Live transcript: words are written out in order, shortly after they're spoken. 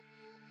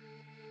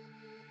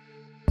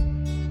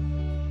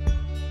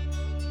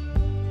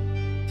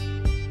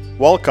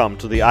Welcome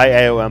to the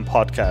IAOM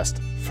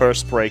podcast,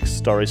 First Break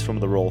Stories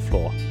from the Roll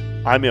Floor.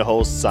 I'm your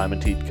host,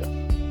 Simon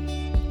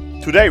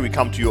Tietke. Today we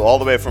come to you all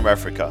the way from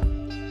Africa.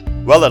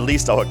 Well, at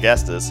least our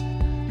guest is.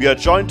 We are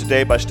joined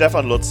today by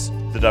Stefan Lutz,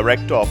 the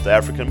director of the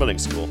African Milling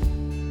School.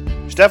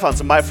 Stefan's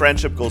and my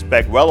friendship goes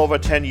back well over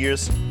 10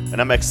 years, and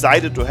I'm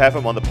excited to have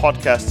him on the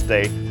podcast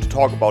today to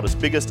talk about his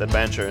biggest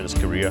adventure in his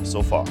career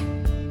so far.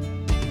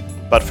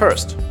 But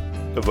first,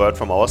 a word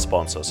from our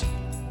sponsors.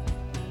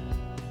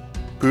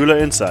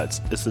 Bühler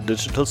Insights is the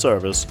digital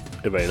service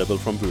available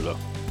from Bühler.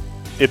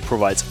 It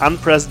provides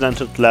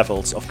unprecedented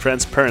levels of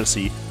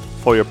transparency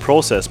for your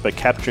process by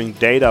capturing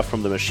data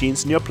from the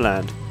machines in your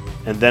plant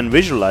and then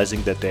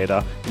visualizing that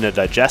data in a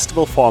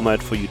digestible format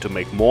for you to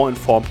make more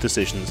informed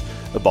decisions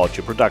about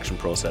your production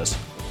process.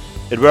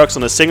 It works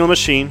on a single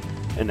machine,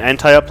 an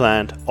entire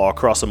plant, or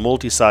across a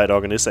multi-site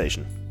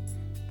organization.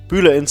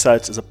 Bühler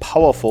Insights is a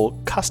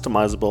powerful,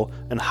 customizable,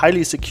 and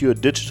highly secure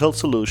digital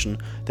solution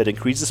that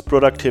increases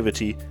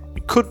productivity.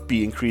 It could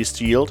be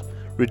increased yield,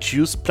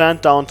 reduced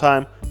plant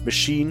downtime,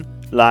 machine,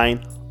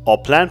 line,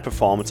 or plant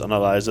performance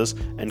analysis,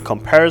 and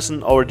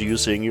comparison or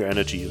reducing your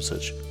energy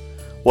usage.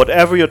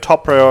 Whatever your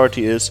top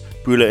priority is,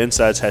 Bühler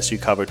Insights has you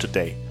covered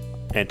today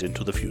and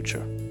into the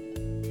future.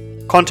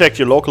 Contact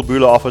your local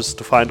Bühler office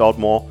to find out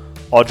more,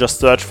 or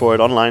just search for it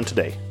online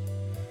today.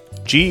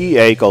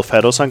 GEA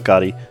Golfetto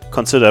Sangari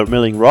consider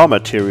milling raw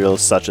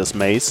materials such as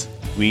maize,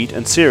 wheat,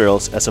 and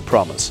cereals as a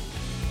promise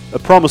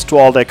to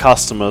all their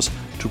customers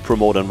to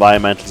promote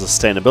environmental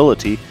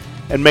sustainability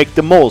and make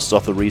the most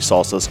of the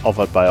resources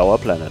offered by our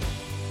planet.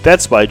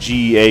 That's why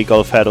GEA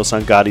Golfetto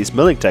Sangari's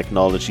milling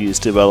technology is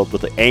developed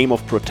with the aim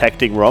of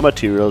protecting raw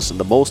materials in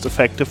the most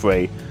effective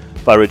way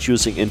by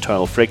reducing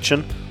internal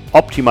friction,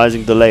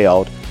 optimizing the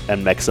layout,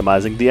 and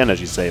maximizing the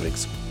energy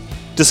savings.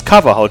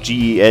 Discover how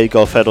GEA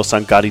Golfetto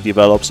Sangari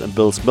develops and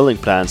builds milling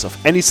plants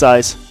of any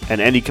size and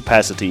any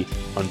capacity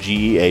on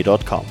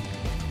GEA.com.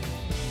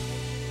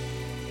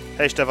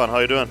 Hey Stefan, how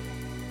you doing?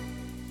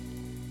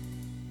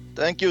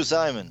 Thank you,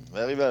 Simon.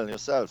 Very well.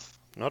 Yourself?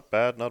 Not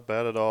bad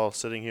at all.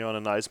 Sitting here on a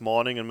nice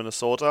morning in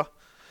Minnesota.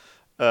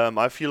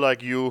 I feel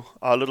like you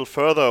are a little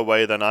further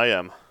away than I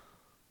am.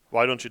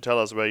 Why don't you tell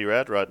us where you're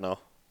at right now?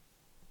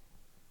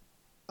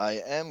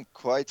 I am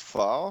quite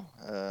far.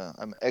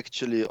 I'm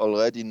actually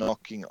already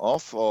knocking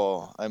off,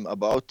 or I'm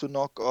about to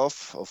knock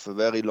off of a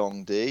very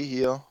long day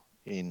here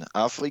in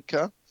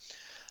Africa.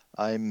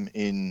 I'm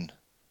in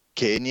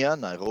Kenya,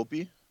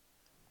 Nairobi,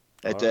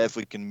 at the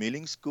African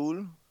Milling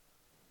School.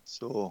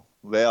 So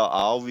where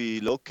are we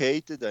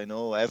located? I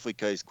know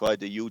Africa is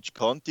quite a huge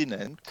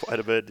continent. Quite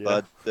a bit,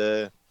 yeah.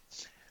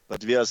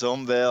 But we are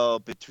somewhere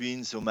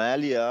between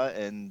Somalia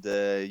and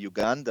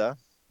Uganda.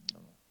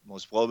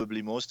 Most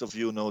probably most of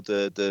you know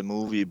the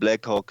movie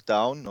Black Hawk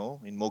Down,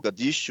 no? In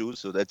Mogadishu,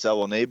 so that's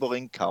our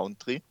neighboring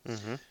country.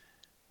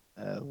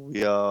 Mm-hmm.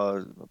 We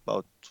are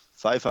about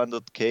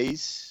 500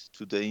 k's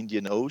to the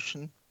Indian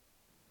Ocean.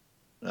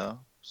 Yeah,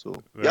 so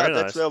Very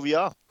that's nice. where we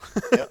are.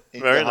 Yeah,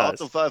 in Very the heart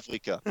nice. of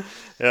Africa.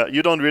 Yeah,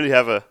 you don't really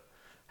have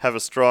a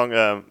strong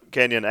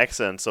Kenyan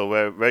accent. So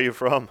where are you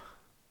from?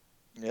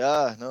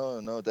 Yeah,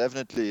 no,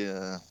 definitely.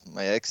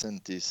 My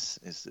accent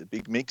is a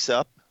big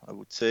mix-up, I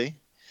would say.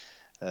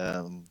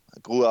 I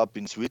grew up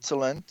in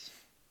Switzerland.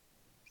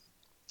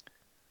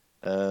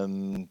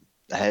 I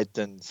had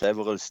then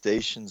several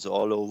stations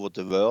all over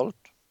the world.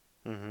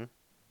 Mm-hmm.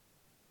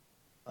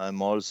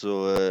 I'm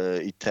also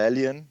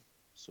Italian,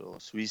 so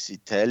Swiss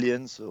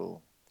Italian.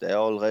 So they're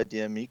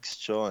already a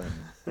mixture, and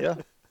yeah.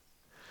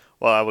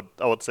 Well,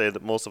 I would say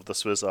that most of the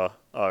Swiss are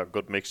a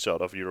good mixture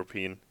out of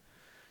European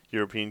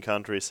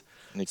countries.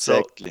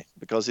 Exactly,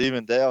 because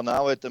even there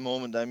now at the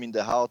moment I'm in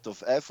the heart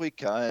of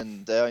Africa,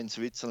 and there in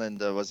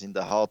Switzerland I was in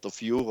the heart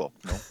of Europe.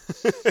 No?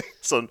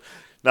 So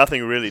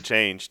nothing really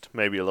changed,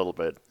 maybe a little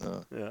bit.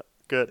 Yeah,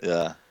 good.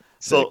 Yeah,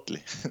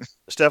 exactly. So,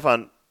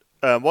 Stefan,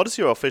 what is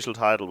your official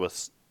title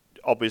with,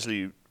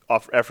 obviously,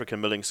 of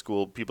African Milling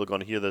School? People are going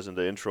to hear this in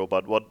the intro,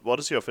 but what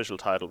is your official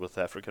title with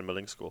the African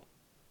Milling School?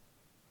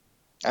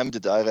 I'm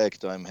the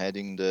director. I'm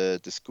heading the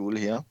school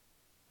here.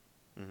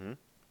 Mm-hmm.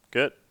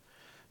 Good.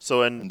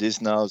 So and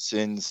this now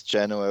since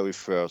January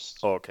 1st.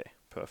 Oh, okay,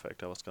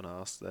 perfect. I was going to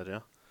ask that,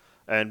 yeah.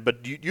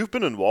 But you've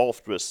been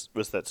involved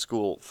with that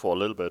school for a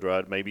little bit,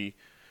 right? Maybe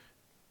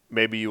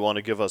you want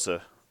to give us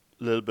a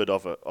little bit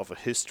of a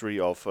history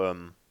of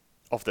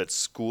that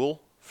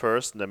school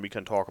first, and then we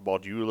can talk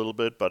about you a little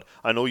bit. But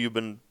I know you've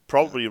been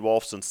probably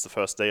involved since the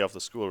first day of the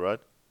school,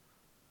 right?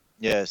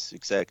 Yes,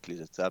 exactly.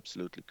 That's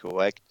absolutely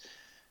correct.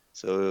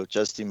 So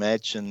just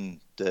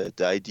imagine the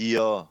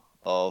idea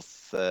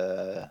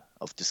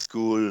of the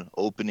school,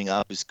 opening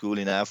up a school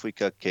in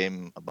Africa,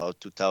 came about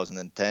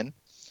 2010.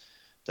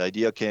 The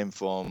idea came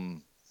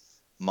from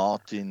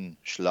Martin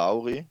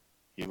Schlaury.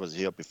 He was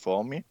here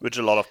before me. Which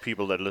a lot of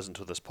people that listen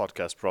to this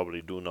podcast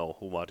probably do know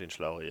who Martin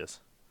Schlaury is.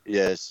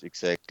 Yes,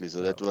 exactly.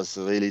 So that was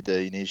really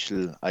the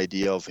initial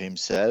idea of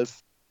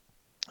himself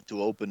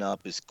to open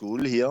up a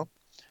school here.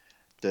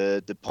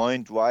 The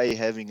point why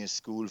having a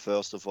school,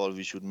 first of all,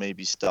 we should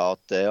maybe start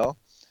there,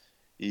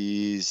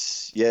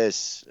 is,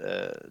 yes,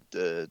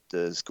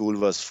 the school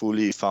was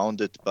fully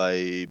founded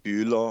by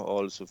Bühler,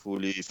 also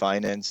fully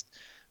financed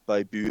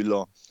by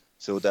Bühler.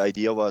 So the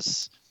idea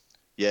was,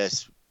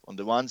 yes, on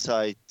the one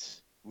side,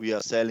 we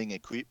are selling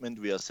equipment,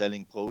 we are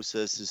selling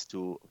processes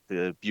to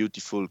the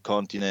beautiful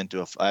continent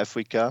of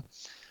Africa.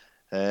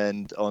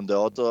 And on the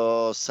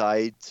other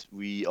side,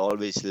 we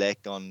always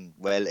lack on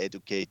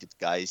well-educated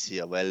guys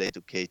here,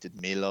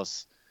 well-educated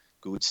millers,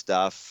 good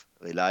staff,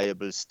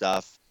 reliable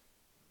staff.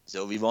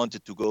 So we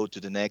wanted to go to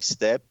the next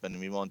step, and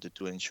we wanted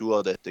to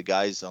ensure that the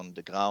guys on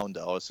the ground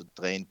are also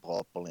trained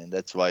properly. And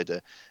that's why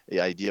the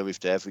idea with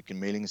the African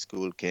Milling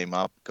School came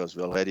up, because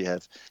we already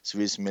have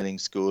Swiss Milling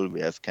School,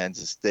 we have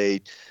Kansas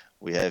State,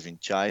 we have in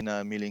China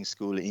a milling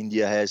school,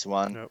 India has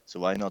one. Yep. So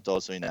why not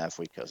also in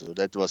Africa? So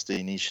that was the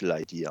initial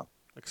idea.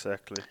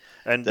 Exactly.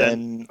 And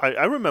Then,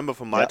 I remember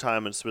from my yeah,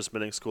 time in Swiss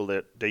milling school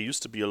that there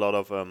used to be a lot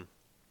of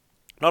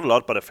not a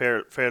lot, but a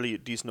fairly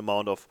decent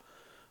amount of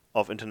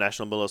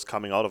international millers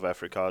coming out of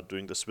Africa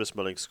doing the Swiss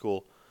milling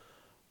school.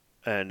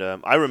 And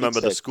I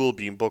remember the exactly. school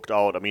being booked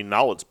out. I mean,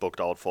 now it's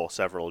booked out for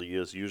several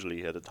years,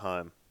 usually at a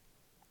time.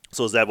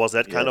 So was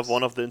that kind of Yes.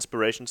 one of the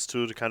inspirations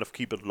too, to kind of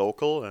keep it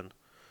local and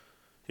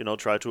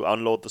try to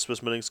unload the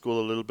Swiss milling school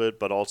a little bit,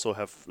 but also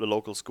have the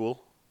local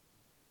school?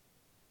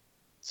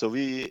 So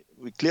we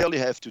clearly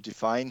have to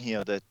define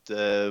here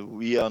that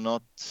we are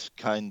not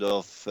kind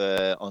of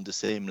on the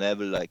same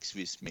level like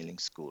Swiss Milling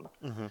School.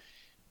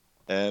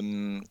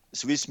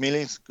 Swiss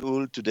Milling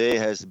School today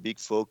has a big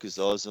focus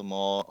also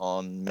more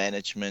on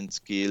management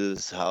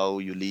skills, how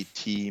you lead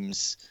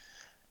teams,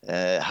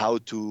 how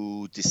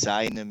to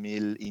design a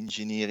mill,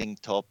 engineering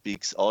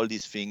topics. All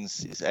these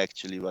things is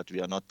actually what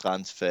we are not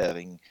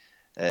transferring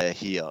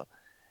here.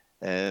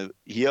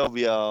 Here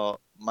we are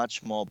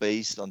much more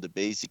based on the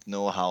basic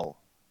know-how.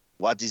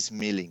 What is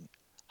milling?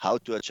 How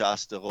to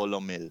adjust a roller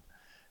mill?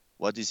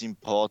 What is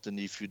important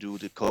if you do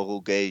the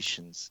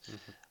corrugations?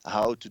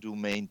 How to do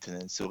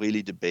maintenance? So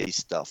really the base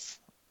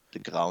stuff, the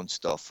ground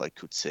stuff, I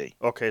could say.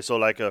 Okay, so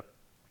like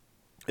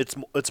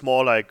it's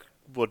more like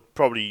what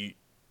probably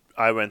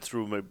I went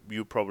through,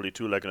 you probably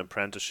too, like an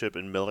apprenticeship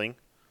in milling,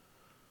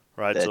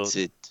 right? So That's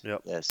it. yeah.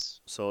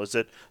 Yes. So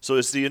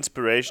is the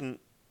inspiration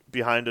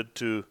behind it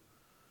to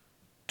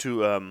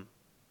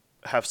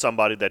have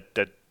somebody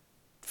that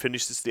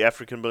finishes the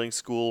African milling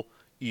school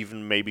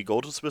even maybe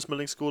go to Swiss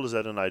milling school? Is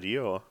that an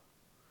idea or?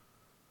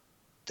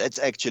 That's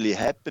actually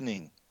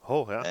happening.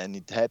 Oh yeah. And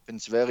it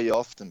happens very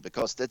often,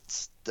 because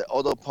that's the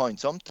other point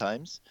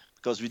sometimes,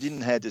 because we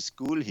didn't have a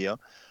school here.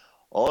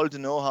 All the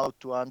know-how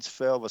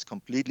transfer was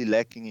completely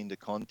lacking in the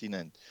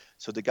continent.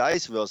 So the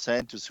guys were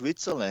sent to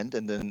Switzerland,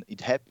 and then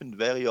it happened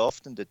very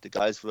often that the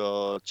guys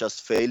were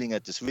just failing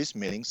at the Swiss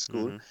milling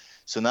school.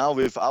 So now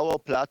with our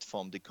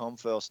platform, they come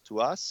first to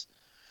us.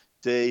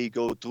 They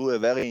go through a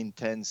very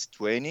intense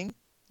training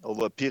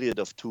over a period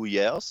of 2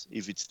 years,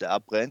 if it's the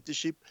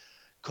apprenticeship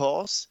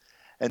course.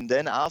 And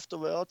then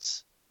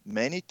afterwards,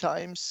 many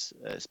times,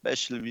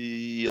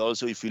 especially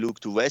also if we look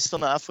to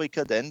Western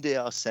Africa, then they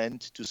are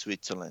sent to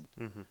Switzerland.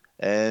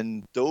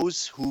 And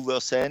those who were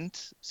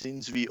sent,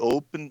 since we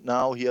opened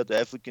now here the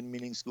African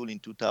Milling School in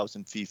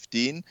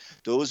 2015,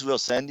 those were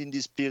sent in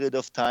this period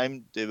of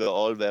time, they were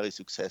all very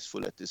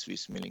successful at the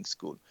Swiss Milling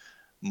School.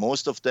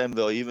 Most of them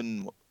were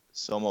even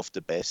some of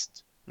the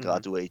best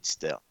graduates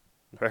there.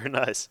 Very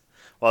nice.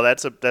 Well,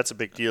 that's a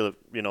big deal,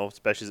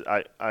 especially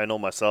I know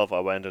myself, I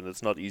went, and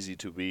it's not easy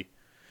to be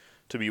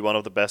one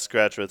of the best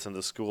graduates in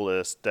the school.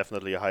 There's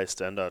definitely a high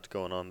standard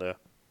going on there.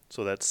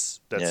 So that's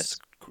Yes.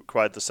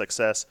 quite the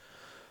success.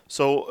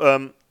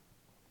 So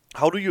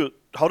how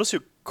does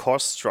your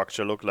course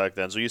structure look like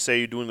then? So you say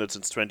you're doing that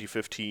since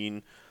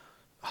 2015.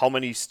 How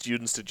many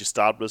students did you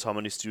start with? How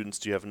many students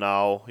do you have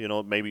now?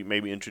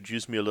 Maybe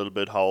introduce me a little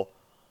bit how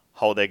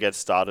they get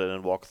started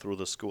and walk through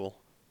the school.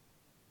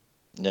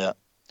 Yeah.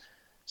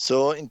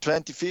 So in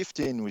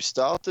 2015 we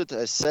started,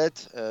 as said,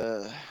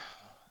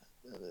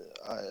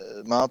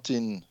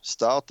 Martin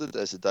started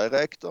as a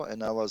director,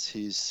 and I was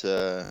his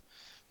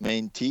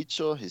main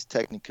teacher, his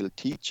technical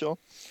teacher.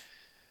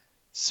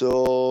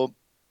 So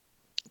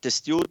the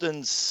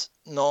students,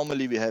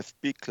 normally we have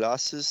big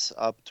classes,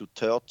 up to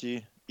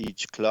 30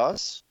 each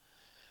class.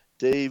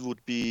 They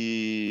would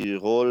be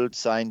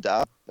signed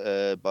up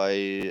by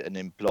an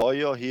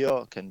employer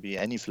here, can be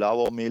any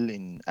flour mill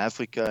in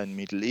Africa and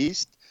Middle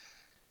East.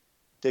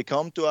 They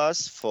come to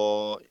us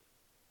for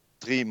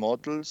 3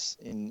 modules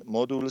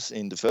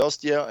in the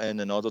first year and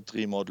another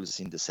 3 modules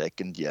in the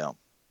second year.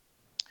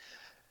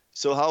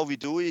 So how we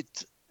do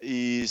it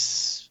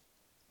is,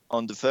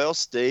 on the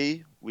first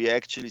day, we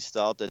actually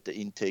start at the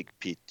intake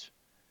pit.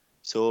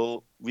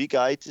 So we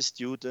guide the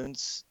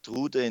students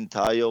through the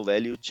entire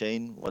value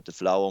chain what the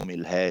flour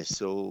mill has.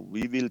 So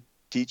we will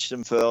teach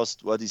them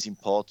first what is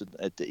important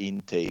at the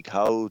intake,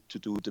 how to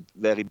do the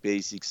very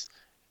basics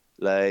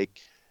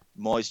like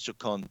moisture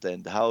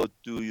content, how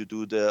do you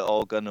do the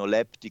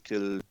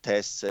organoleptical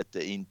tests at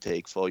the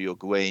intake for your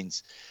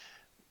grains,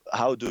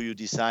 how do you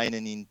design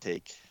an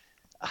intake,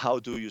 how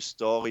do you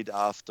store it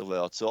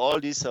afterwards? So all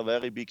these are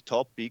very big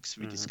topics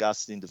we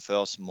discussed in the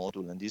first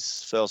module, and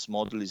this first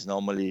module is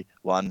normally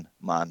 1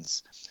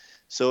 month.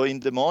 So in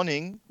the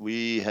morning,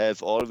 we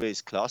have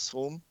always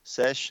classroom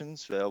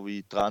sessions where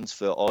we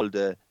transfer all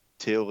the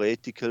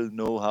theoretical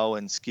know-how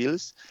and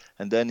skills.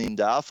 And then in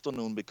the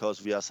afternoon,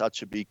 because we are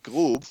such a big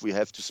group, we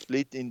have to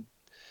split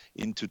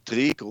into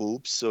 3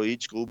 groups. So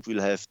each group will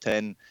have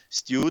 10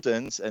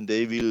 students, and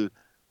they will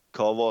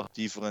cover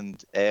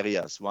different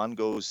areas. One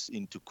goes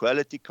into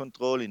quality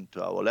control,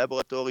 into our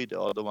laboratory. The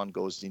other one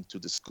goes into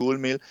the school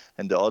mill,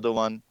 and the other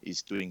one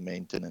is doing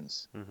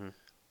maintenance.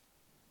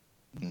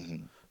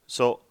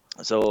 So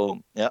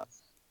yeah.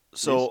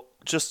 So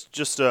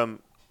just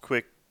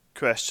quick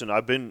question.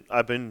 I've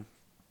been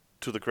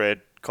to the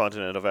great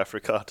continent of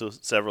Africa to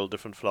several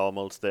different flour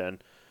mills there,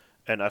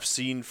 and I've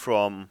seen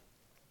from,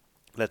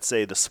 let's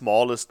say, the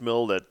smallest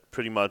mill that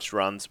pretty much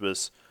runs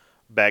with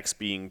bags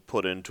being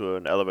put into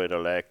an elevator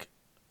leg,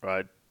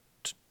 right,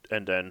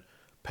 and then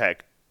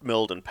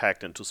milled and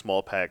packed into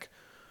small pack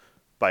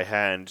by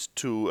hand,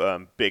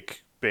 to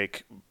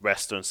big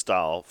Western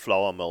style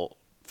flour mill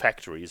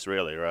factories,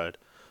 really, right?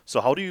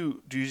 So how do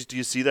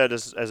you see that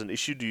as an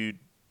issue? Do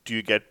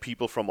you get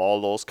people from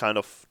all those kind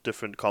of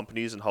different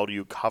companies, and how do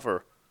you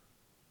cover,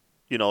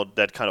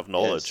 that kind of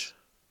knowledge? Yes.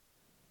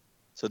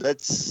 So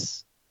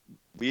that's,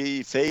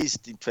 we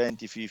faced in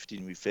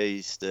 2015. We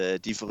faced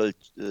different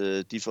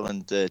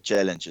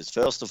challenges.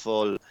 First of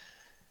all,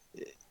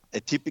 a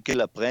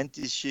typical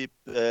apprenticeship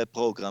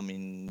program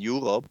in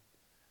Europe,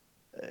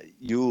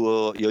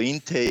 your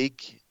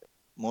intake,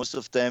 most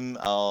of them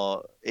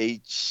are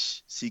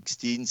age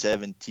 16,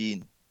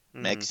 17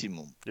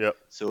 maximum. Yeah.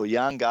 So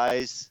young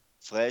guys,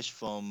 fresh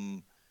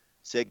from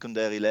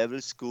secondary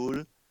level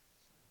school.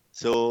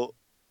 So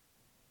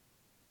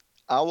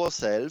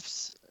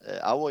ourselves,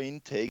 our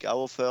intake,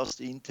 our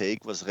first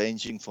intake was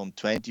ranging from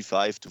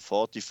 25 to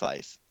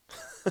 45.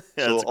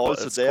 Yeah, so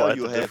also there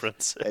you have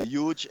difference. a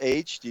huge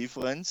age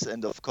difference,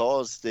 and of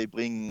course they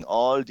bring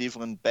all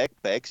different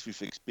backpacks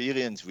with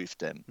experience with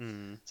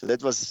them. So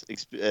that was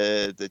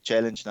the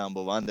challenge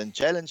number 1. Then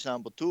challenge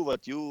number 2,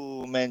 what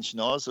you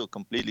mentioned also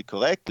completely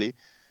correctly,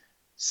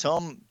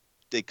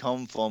 they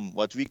come from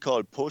what we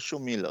call posho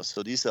millers.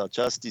 So these are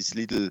just these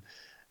little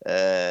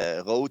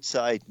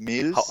roadside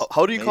mills.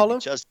 How do you call them?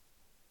 Just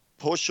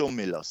posho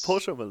millers.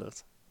 Posho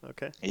millers.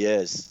 Okay.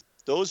 Yes.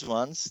 Those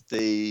ones,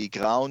 they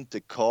ground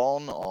the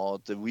corn or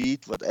the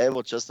wheat,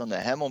 whatever, just on a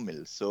hammer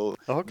mill. So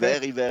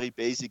very, very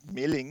basic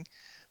milling,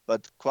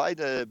 but quite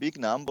a big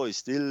number is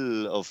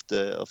still of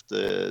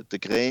the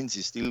grains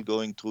is still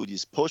going through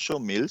these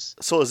posho mills.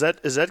 So is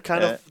that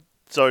kind of,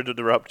 sorry to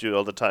interrupt you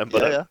all the time,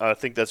 but I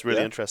think that's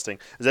really interesting.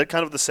 Is that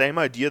kind of the same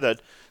idea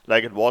that,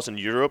 like it was in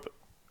Europe,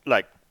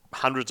 like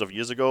hundreds of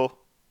years ago,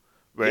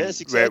 where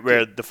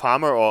the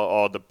farmer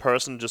or the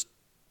person just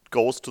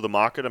goes to the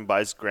market and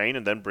buys grain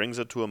and then brings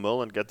it to a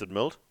mill and gets it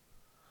milled?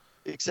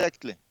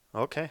 Exactly.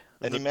 Okay.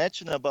 And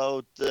imagine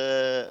about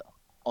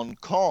on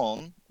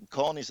corn.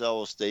 Corn is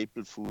our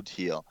staple food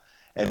here.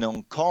 And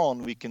on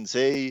corn, we can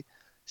say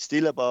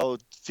still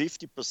about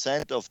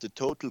 50% of the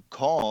total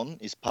corn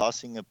is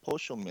passing a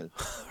posho mill.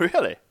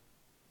 Really?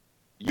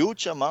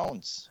 Huge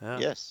amounts. Yeah.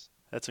 Yes.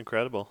 That's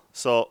incredible.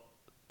 So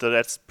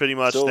that's pretty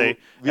much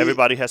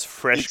everybody has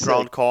fresh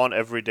ground corn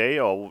every day,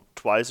 or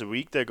twice a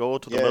week they go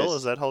to the mill?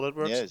 Is that how that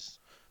works? Yes.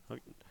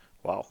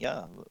 Wow.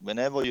 Yeah.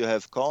 Whenever you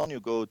have corn, you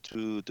go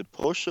to the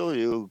posho,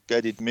 you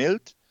get it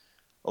milled.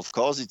 Of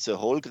course, it's a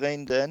whole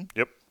grain then.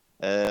 Yep.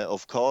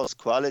 Of course,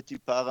 quality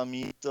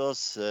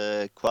parameters,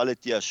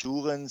 quality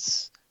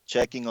assurance,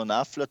 checking on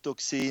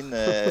aflatoxin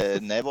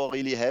never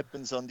really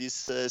happens on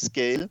this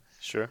scale.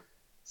 Sure.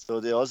 So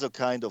they also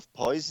kind of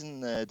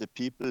poison the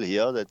people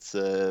here. That's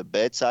a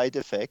bad side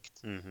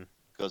effect,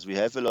 because we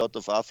have a lot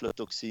of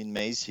aflatoxin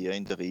maize here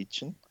in the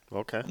region.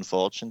 Okay.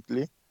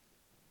 Unfortunately.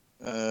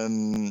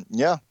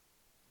 Yeah.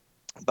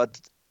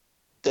 But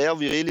there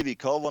we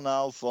cover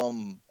now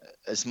from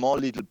a small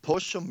little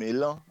posho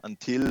miller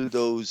until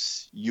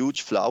those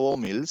huge flour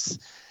mills.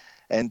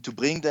 And to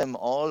bring them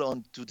all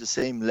onto the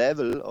same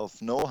level of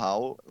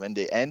know-how when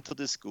they enter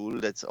the school,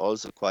 that's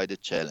also quite a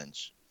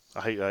challenge.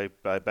 I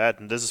bet.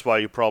 And this is why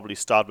you probably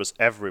start with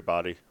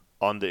everybody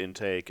on the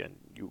intake and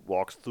you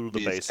walk through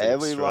the basics.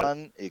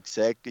 Everyone, right?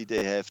 Exactly.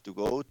 They have to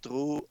go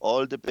through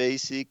all the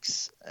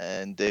basics,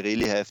 and they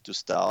really have to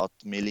start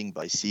milling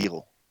by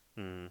zero.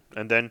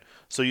 And then,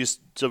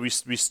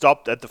 we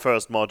stopped at the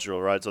first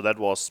module, right? So that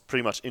was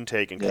pretty much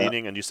intake and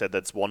cleaning, and you said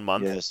that's 1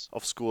 month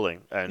of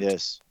schooling and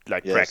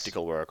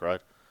practical work,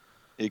 right?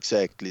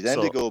 Exactly.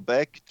 Then they go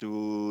back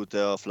to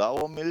their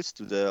flour mills,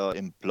 to their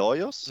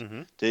employers.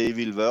 They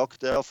will work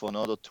there for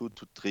another 2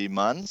 to 3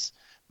 months,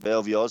 where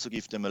we also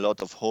give them a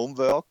lot of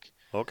homework.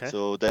 Okay.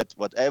 So that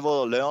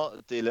whatever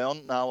they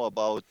learn now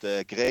about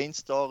the grain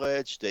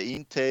storage, the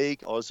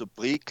intake, also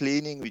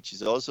pre-cleaning, which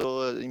is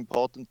also an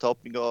important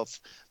topic of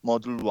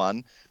Module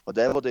 1,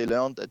 whatever they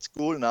learned at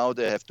school, now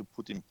they have to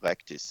put in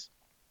practice.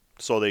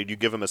 So you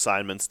give them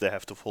assignments they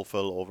have to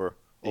fulfill over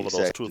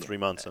those 2 or 3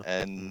 months. Huh?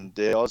 And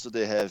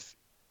they have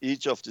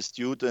each of the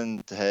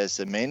student has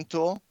a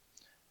mentor,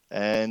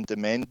 and the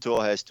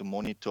mentor has to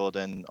monitor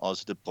then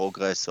also the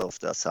progress of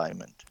the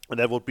assignment. And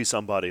that would be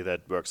somebody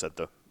that works at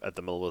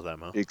the mill with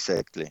them, huh?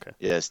 Exactly. Okay.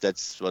 Yes,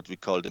 that's what we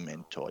call the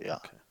mentor. Yeah.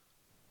 Okay.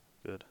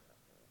 Good.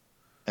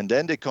 And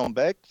then they come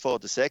back for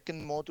the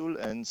second module,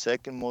 and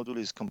second module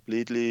is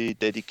completely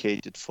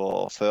dedicated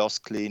for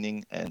first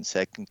cleaning and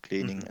second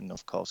cleaning, and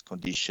of course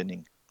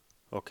conditioning.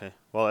 Okay.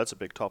 Well, that's a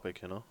big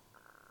topic,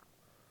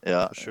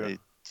 Yeah, For sure. it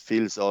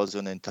fills also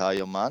an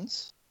entire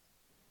month.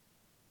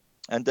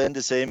 And then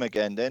the same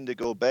again. Then they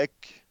go back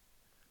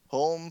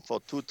home for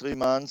 2-3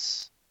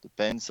 months.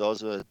 Depends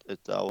also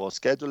at our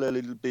schedule a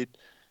little bit.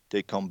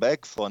 They come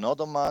back for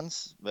another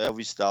month where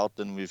we start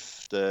then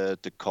with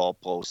the core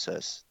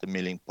process, the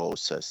milling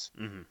process.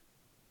 Mm-hmm.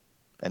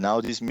 And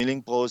now this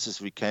milling process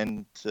we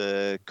can't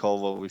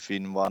cover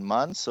within 1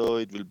 month, so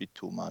it will be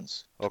 2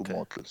 months, Okay. 2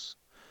 modules.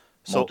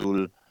 So,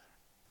 Module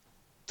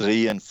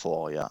 3 and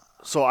 4, yeah.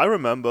 so I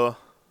remember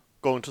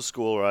going to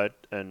school, right?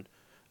 And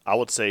I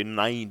would say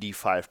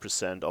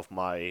 95% of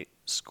my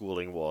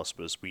schooling was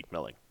wheat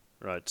milling,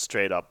 right?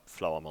 Straight up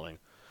flour milling.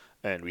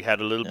 And we had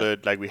a little Yeah.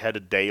 bit, like we had a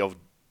day or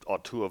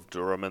two of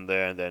durum in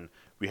there, and then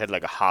we had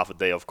like a half a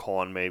day of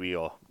corn maybe,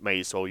 or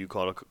maize, or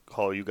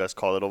how you guys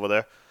call it over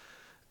there.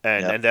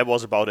 And Yeah. and that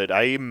was about it.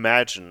 I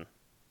imagine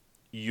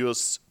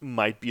yours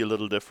might be a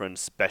little different,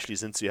 especially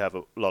since you have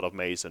a lot of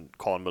maize and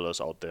corn millers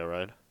out there,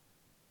 right?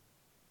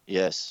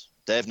 Yes,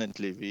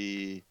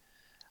 definitely.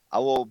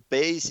 Our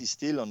base is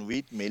still on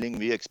wheat milling.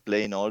 We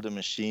explain all the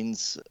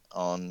machines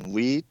on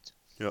wheat,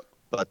 Yeah.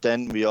 but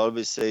then we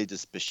always say the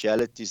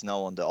specialities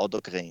now on the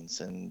other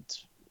grains. And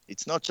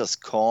it's not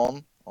just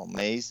corn or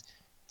maize,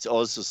 it's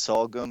also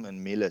sorghum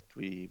and millet.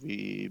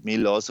 We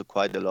mill also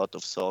quite a lot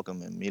of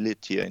sorghum and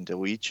millet here in the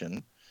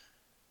region.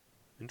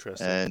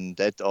 Interesting. And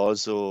that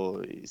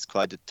also is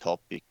quite a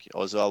topic.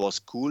 Also, our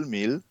school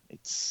mill,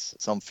 it's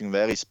something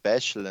very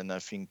special, and I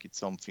think it's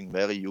something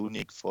very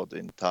unique for the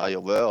entire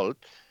world.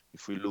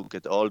 If we look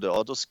at all the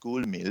other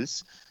school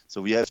mills,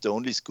 so we have the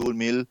only school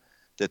mill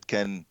that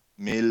can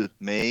mill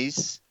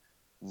maize,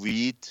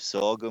 wheat,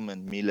 sorghum,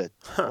 and millet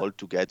all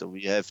together.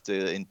 We have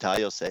the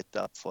entire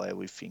setup for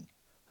everything.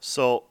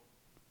 So,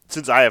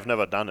 since I have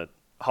never done it,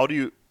 how do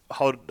you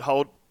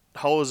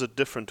how is it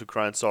different to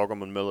grind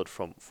sorghum and millet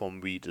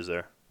from wheat?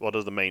 What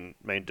are the main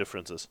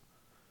differences?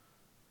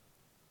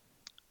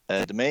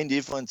 The main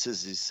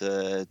differences is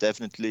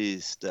definitely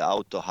is the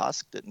outer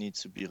husk that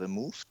needs to be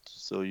removed.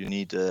 So you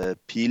need a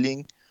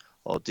peeling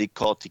or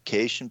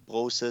decortication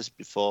process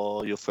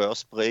before your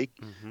first break,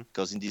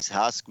 because in this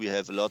husk we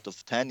have a lot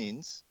of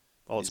tannins.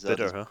 Oh, it's These are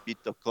bitter, the huh?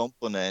 bitter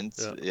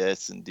components, Yeah.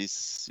 yes, and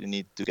this you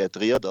need to get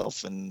rid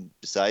of. And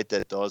beside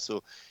that,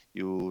 also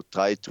you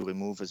try to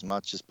remove as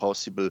much as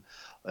possible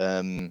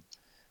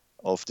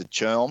of the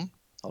germ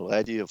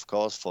already, of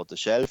course, for the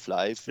shelf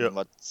life. Yeah. And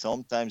what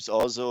sometimes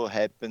also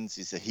happens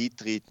is a heat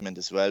treatment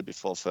as well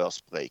before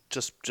first break.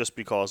 Just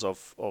because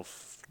of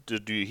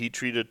do you heat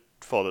treat it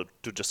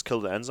to just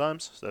kill the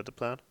enzymes? Is that the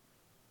plan?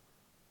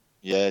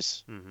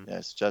 Yes,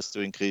 yes, just to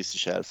increase the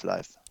shelf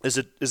life. Is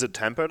it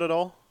tempered at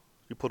all?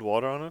 You put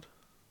water on it?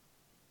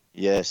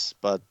 Yes,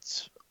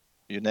 but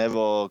you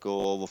never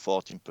go over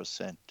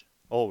 14%.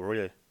 Oh,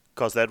 really?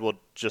 Because that would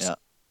Yeah,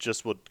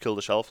 just would kill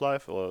the shelf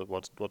life, or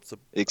what's the idea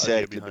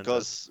exactly, behind that?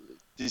 because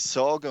this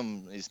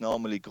sorghum is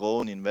normally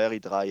grown in very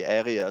dry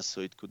areas,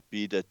 so it could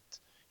be that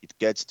it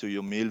gets to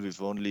your mill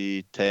with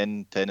only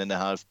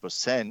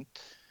 10.5%.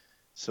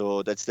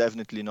 So that's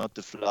definitely not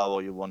the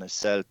flour you want to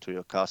sell to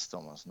your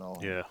customers, no.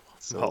 Yeah.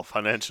 So Well, you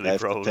financially have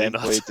to probably temper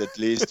not. it at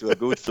least to a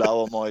good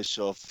flour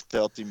moisture of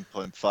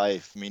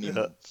 13.5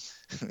 minimum.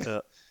 Yeah,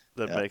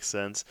 that Yeah. makes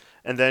sense.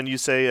 And then you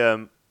say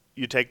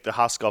you take the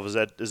husk off. Is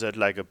that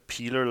like a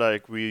peeler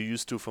like we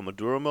used to from a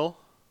Duramill?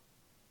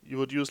 You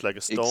would use like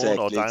a stone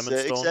or Exactly. It's diamond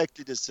stone?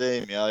 exactly the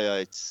same. Yeah.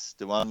 It's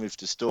the one with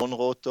the stone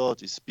rotor,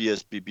 this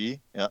BSBB.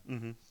 Yeah.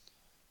 And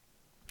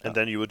Yeah.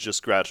 then you would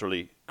just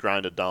gradually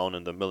grind it down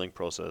in the milling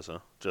process, huh?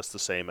 Just the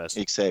same as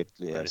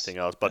Exactly. Yes. anything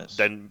else. But Yes.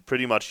 then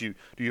pretty much do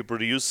you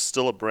produce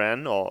still a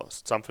bran or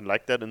something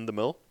like that in the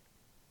mill?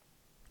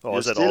 Or You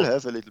is it still all?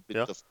 have a little bit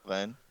Yeah. of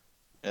bran.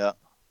 Yeah.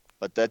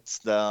 But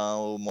that's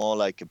now more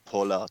like a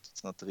pollard.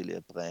 It's not really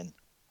a bran.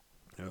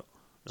 Yeah.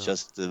 It's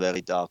just a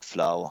very dark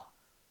flour.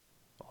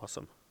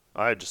 Awesome.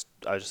 I just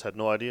had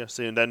no idea.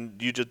 See, and then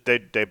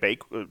they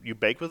bake you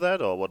bake with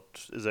that, or what?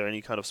 Is there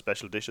any kind of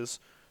special dishes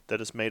that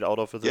is made out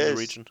of within the Yes.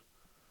 region?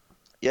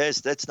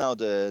 Yes, that's now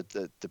the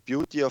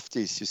beauty of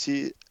this. You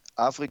see,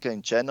 Africa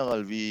in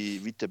general, we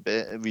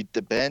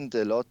depend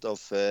a lot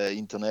of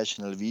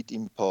international wheat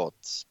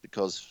imports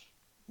because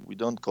we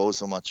don't grow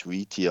so much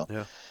wheat here.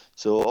 Yeah.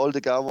 So all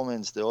the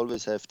governments, they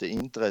always have the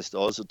interest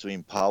also to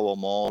empower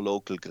more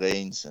local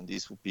grains, and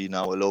this would be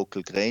now a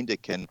local grain they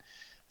can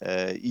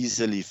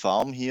easily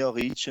farm here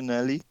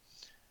regionally.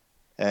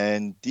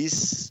 And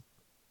these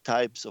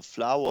types of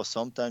flour,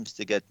 sometimes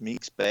they get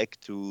mixed back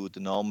to the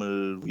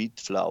normal wheat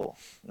flour,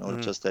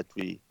 just that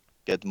we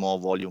get more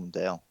volume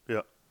there.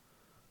 Yeah.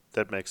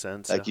 That makes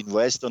sense. Like Yeah. in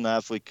Western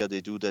Africa,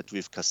 they do that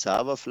with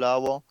cassava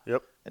flour.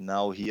 Yep. And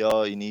now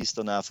here in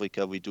Eastern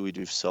Africa, we do it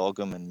with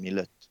sorghum and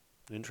millet.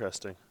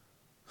 Interesting.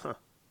 Huh.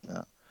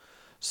 Yeah.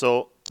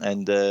 So,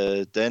 And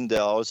then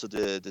there are also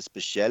the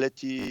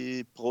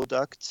specialty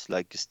products,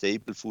 like a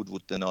staple food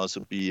would then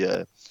also be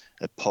a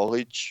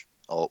porridge,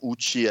 or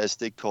uchi as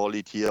they call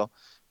it here,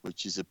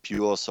 which is a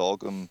pure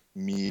sorghum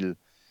meal.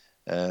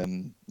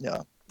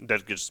 Yeah,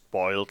 that gets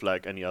boiled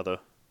like any other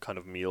kind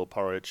of meal,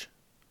 porridge,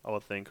 I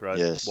would think, right?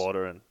 yes,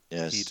 Water and heat.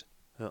 yes.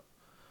 Yeah.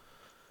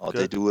 Or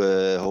they Good. do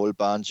a whole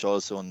bunch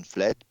also on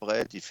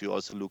flatbread. If you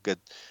also look at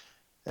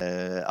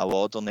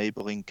our other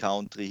neighboring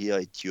country here,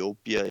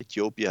 Ethiopia.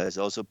 Ethiopia has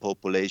also a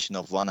population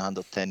of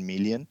 110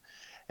 million,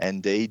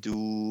 and they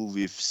do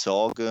with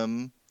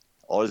sorghum,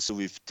 also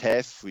with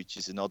teff, which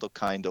is another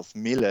kind of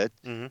millet.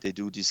 Hmm. They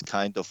do this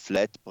kind of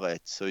flatbread.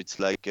 So it's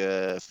like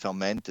a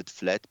fermented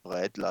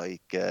flatbread,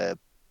 like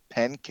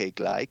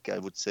pancake-like, I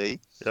would say.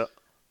 Yeah.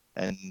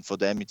 And for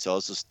them, it's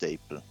also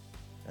staple.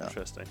 Yeah.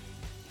 Interesting.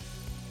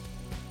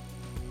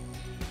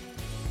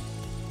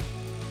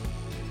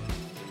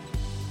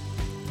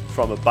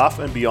 From above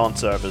and beyond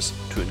service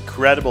to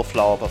incredible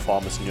flour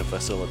performance in your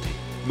facility,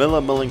 Miller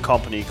Milling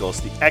Company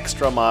goes the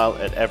extra mile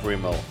at every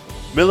mill.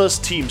 Miller's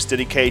team's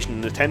dedication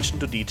and attention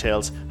to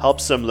details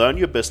helps them learn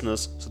your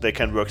business so they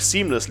can work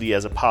seamlessly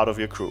as a part of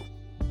your crew.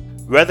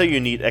 Whether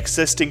you need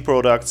existing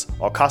products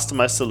or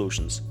customized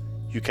solutions,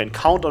 you can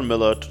count on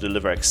Miller to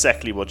deliver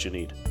exactly what you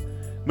need.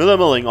 Miller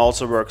Milling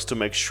also works to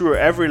make sure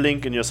every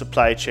link in your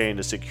supply chain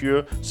is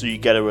secure so you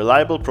get a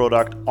reliable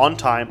product on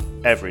time,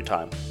 every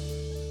time.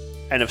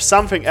 And if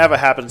something ever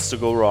happens to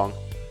go wrong,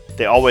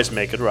 they always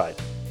make it right.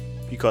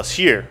 Because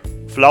here,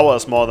 flour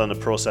is more than a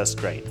processed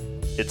grain,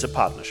 it's a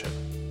partnership.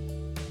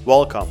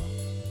 Welcome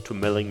to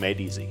Milling Made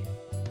Easy.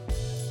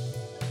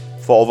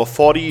 For over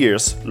 40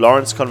 years,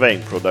 Lawrence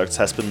Conveying Products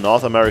has been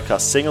North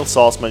America's single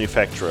source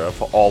manufacturer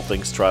for all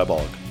things dry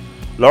bulk.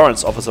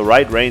 Lawrence offers a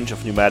wide range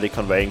of pneumatic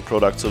conveying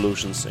product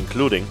solutions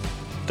including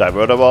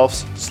diverter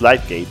valves,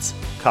 slide gates,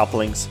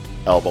 couplings,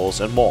 elbows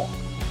and more.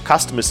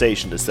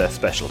 Customization is their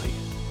specialty.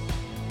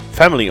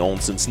 Family owned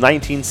since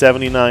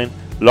 1979,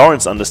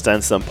 Lawrence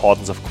understands the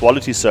importance of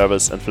quality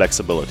service and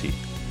flexibility.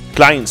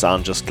 Clients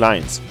aren't just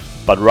clients,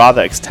 but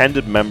rather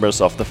extended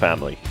members of the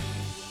family.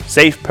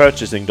 Save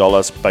purchasing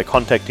dollars by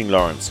contacting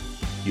Lawrence,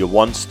 your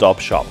one-stop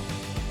shop.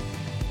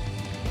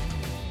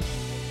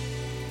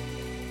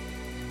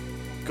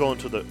 Going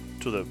to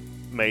the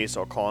maize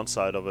or corn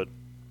side of it,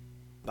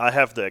 I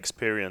have the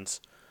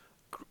experience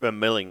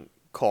milling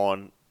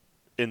corn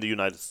in the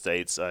United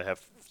States. I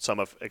have some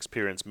of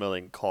experience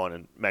milling corn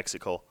in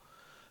Mexico,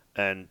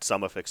 and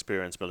some of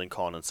experience milling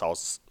corn in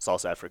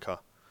South Africa.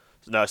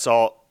 Now I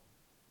saw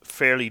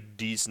fairly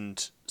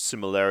decent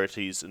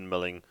similarities in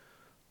milling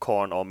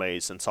corn or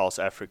maize in South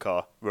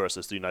Africa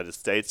versus the United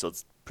States. So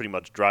it's pretty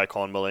much dry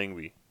corn milling.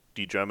 We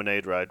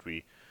degerminate, right?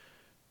 We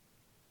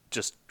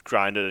just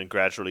grind it and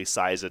gradually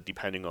size it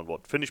depending on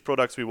what finished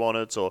products we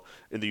wanted. So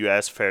in the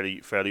US,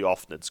 fairly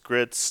often it's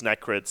grits, snack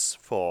grits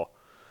for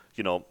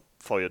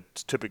your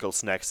typical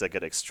snacks that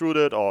get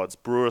extruded, or it's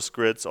brewer's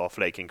grits or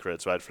flaking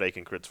grits, right?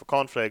 Flaking grits for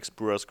cornflakes,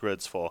 brewer's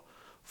grits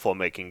for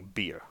making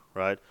beer,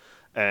 right?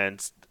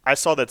 And I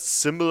saw that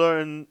similar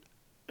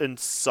in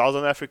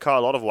Southern Africa. A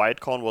lot of white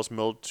corn was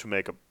milled to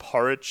make a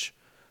porridge.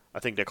 I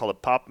think they call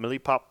it pap, millie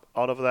pap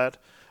out of that.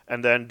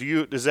 And then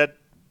does that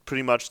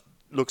pretty much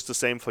looks the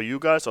same for you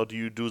guys, or do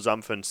you do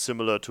something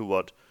similar to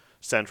what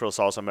Central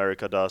South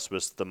America does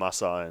with the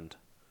masa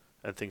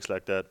and things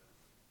like that?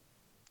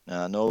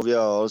 No, we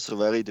are also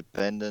very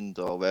dependent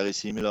or very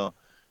similar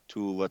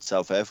to what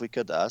South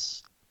Africa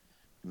does.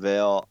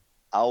 Where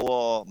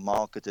our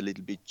market a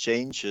little bit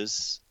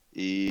changes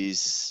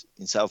is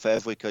in South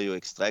Africa, your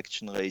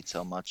extraction rates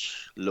are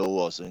much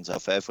lower. So in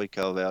South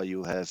Africa, where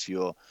you have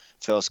your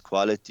first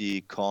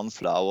quality corn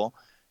flour,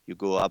 you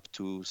go up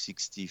to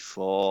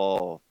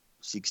 64,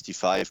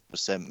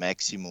 65%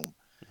 maximum.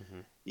 Mm-hmm.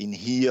 In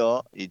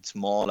here, it's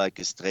more like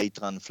a straight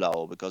run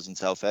flour, because in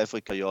South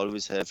Africa, you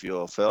always have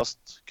your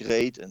first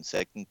grade and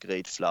second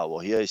grade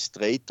flour. Here is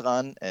straight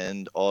run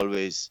and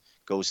always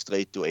goes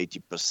straight to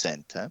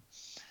 80%. Huh?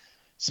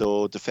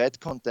 So the fat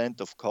content,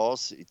 of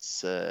course,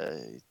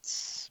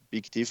 it's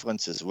big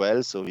difference as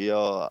well. So here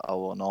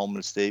our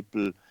normal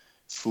staple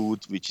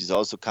food, which is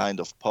also kind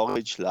of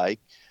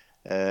porridge-like,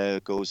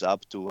 goes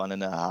up to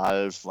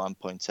 1.5,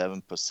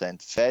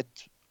 1.7% fat,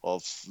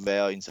 of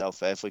where in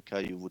South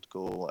Africa you would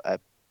go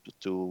up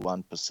to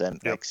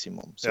 1%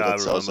 maximum. So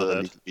that's also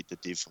a little bit the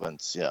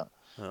difference. Yeah.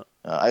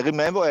 I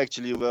remember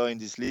actually you were in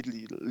this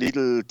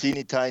little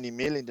teeny tiny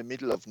mill in the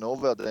middle of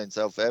nowhere there in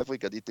South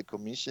Africa, did the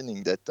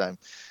commissioning that time.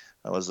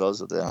 I was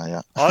also there,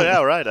 yeah. Oh,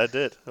 yeah, right, I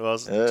did. It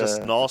was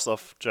just north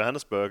of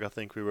Johannesburg, I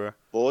think we were.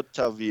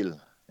 Bothaville,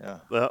 yeah.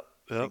 Yeah.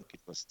 I think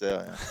it was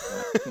there,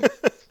 yeah.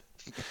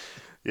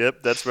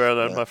 Yep, that's where I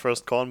learned my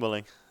first corn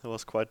milling. It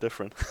was quite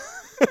different.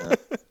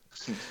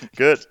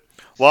 Good.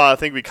 Well, I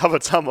think we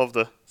covered some of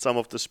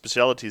the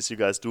specialities you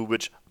guys do,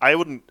 which I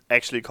wouldn't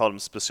actually call them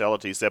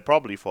specialities. They're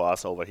probably for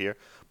us over here,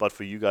 but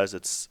for you guys,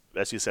 it's,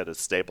 as you said,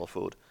 it's staple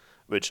food,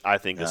 which I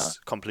think is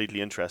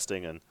completely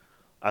interesting and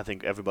I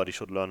think everybody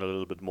should learn a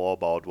little bit more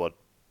about what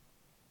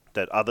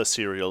that other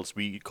cereals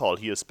we call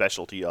here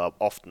specialty are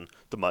often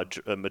the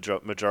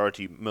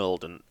majority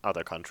milled in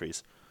other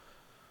countries.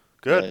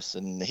 Good. Yes,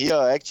 and here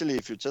actually,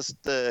 if you just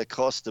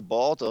cross the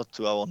border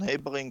to our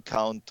neighboring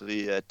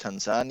country,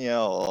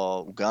 Tanzania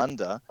or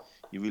Uganda,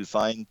 you will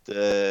find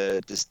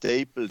the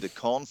staple, the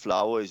corn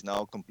flour, is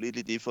now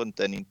completely different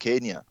than in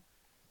Kenya.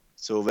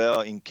 So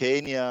where in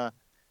Kenya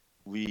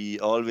we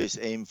always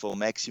aim for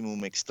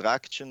maximum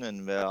extraction,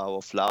 and where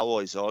our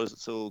flour is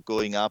also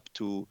going up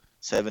to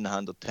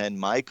 710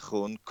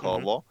 micron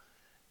cover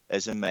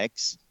as a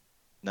max.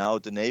 Now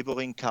the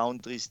neighboring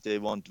countries, they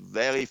want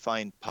very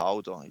fine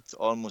powder. It's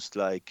almost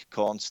like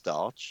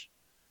cornstarch.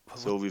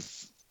 So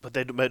with But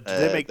do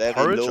they make very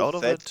porridge low out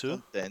of fat it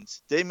too?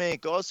 contents. They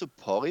make also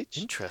porridge.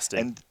 Interesting.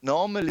 And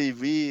normally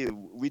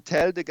we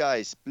tell the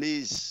guys,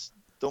 please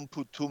don't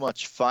put too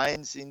much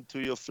fines into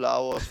your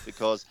flours,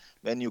 because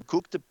when you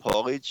cook the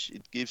porridge,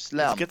 it gives It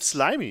gets lumps.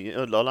 slimy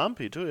or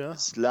lumpy too, yeah.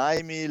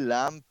 Slimy,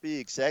 lumpy,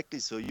 exactly.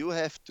 So you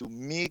have to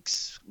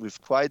mix with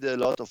quite a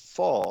lot of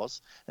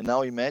force. And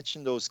now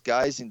imagine those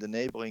guys in the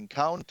neighboring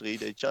country,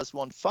 they just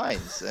want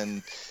fines.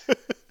 And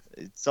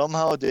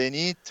somehow they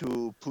need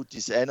to put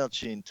this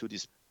energy into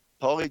these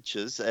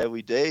porridges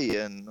every day.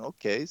 And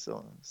okay,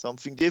 so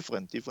something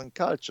different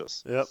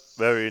cultures. Yep,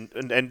 very,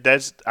 and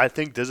that's, I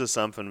think this is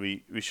something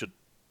we should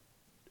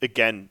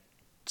again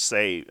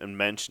say and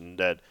mention,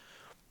 that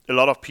a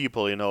lot of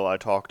people, I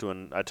talk to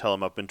and I tell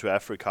them I've been to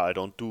Africa. I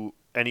don't do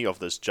any of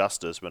this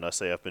justice when I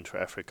say I've been to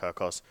Africa,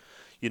 because,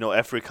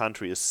 every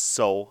country is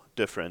so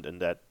different in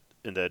that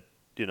in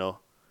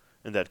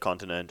that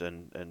continent,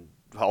 and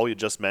how you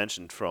just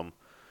mentioned, from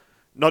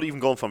not even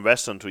going from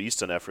Western to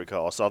Eastern Africa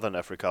or Southern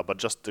Africa, but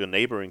just the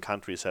neighboring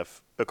countries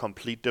have a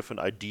complete different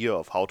idea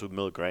of how to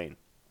mill grain.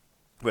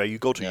 Where you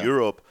go to Yeah.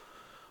 Europe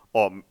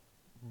or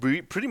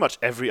pretty much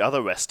every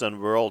other Western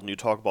world, and you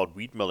talk about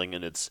wheat milling,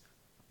 and it's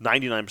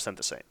 99%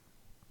 the same,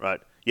 right?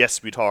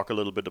 Yes, we talk a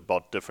little bit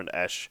about different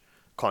ash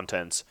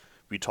contents.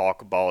 We talk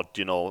about,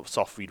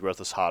 soft wheat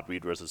versus hard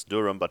wheat versus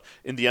durum, but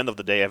in the end of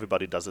the day,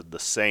 everybody does it the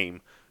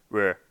same,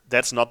 where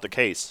that's not the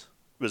case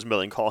with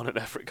milling corn in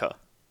Africa.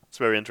 It's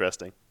very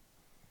interesting.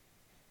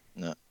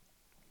 Yeah.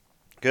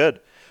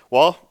 Good.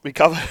 Well, we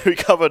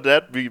covered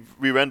that.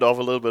 We went off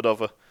a little bit of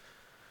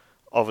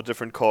a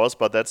different course,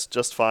 but that's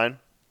just fine.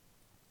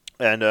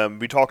 And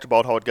we talked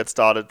about how it gets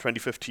started.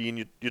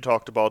 2015. You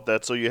talked about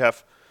that. So you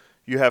have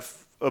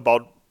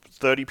about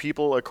 30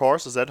 people a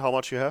course. Is that how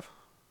much you have?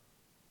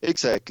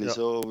 Exactly. Yeah.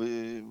 So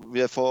we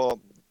have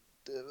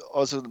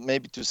also,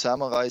 maybe to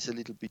summarize a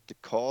little bit the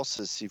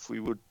courses, if we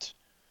would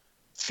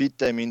fit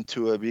them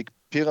into a big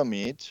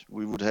pyramid,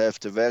 we would have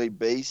the very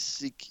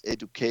basic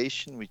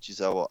education, which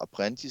is our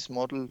apprentice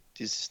model.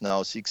 This is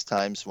now 6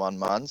 times 1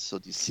 month. So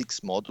these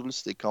 6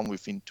 modules, they come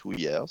within 2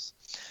 years.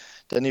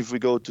 Then if we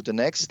go to the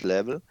next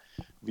level,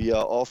 we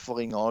are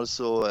offering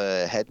also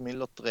a head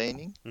miller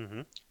training.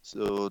 Mm-hmm.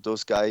 So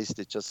those guys,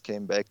 they just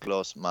came back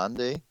last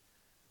Monday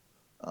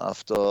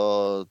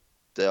after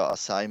their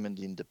assignment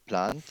in the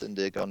plant, and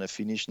they're going to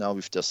finish now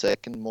with their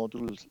second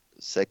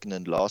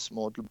and last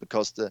module,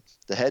 because the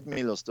head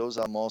millers, those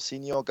are more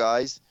senior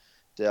guys.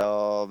 They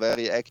are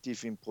very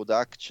active in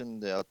production.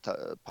 They are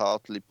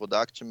partly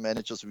production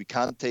managers. We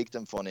can't take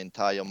them for an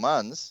entire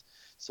month,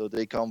 so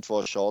they come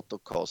for a shorter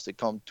course. They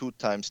come 2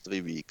 times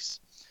 3 weeks.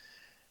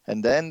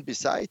 And then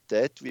beside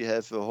that, we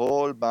have a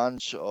whole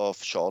bunch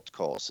of short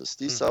courses.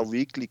 These are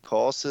weekly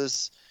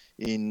courses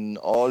in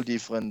all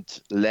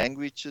different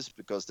languages,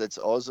 because that's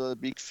also a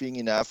big thing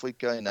in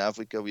Africa. In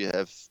Africa, we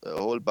have a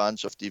whole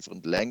bunch of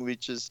different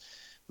languages.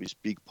 We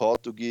speak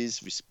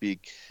Portuguese, we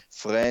speak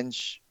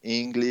French,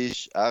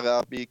 English,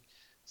 Arabic.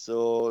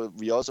 So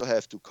we also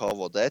have to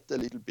cover that a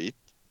little bit.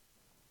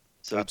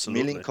 So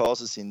Absolutely. It's milling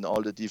courses in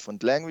all the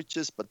different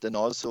languages, but then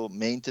also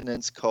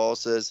maintenance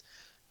courses,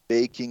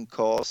 baking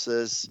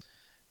courses.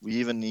 We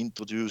even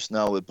introduce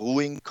now a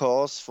brewing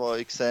course, for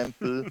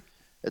example,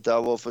 at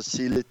our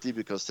facility,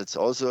 because that's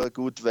also a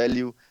good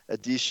value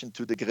addition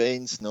to the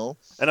grains, no?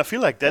 And I feel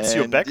like that's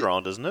your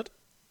background, isn't it?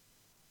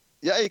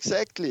 Yeah,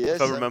 exactly. Yes,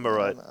 If I remember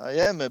right. I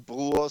am a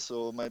brewer,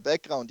 so my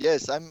background,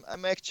 yes,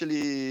 I'm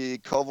actually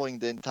covering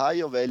the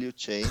entire value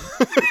chain,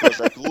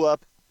 because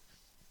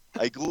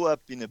I grew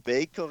up in a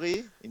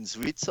bakery in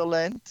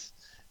Switzerland.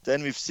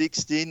 Then with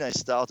 16, I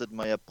started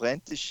my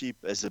apprenticeship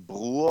as a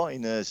brewer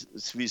in a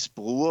Swiss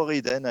brewery.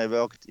 Then I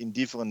worked in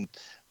different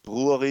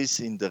breweries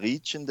in the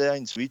region there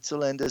in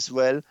Switzerland as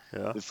well.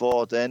 Yeah.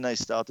 Before then, I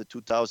started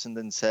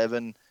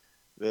 2007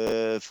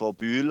 for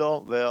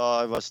Bühler, where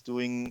I was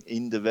doing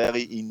in the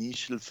very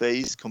initial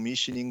phase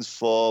commissionings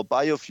for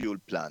biofuel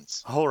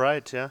plants. Oh,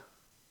 right, yeah.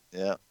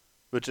 Yeah.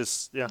 Which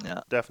is,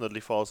 definitely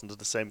falls into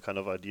the same kind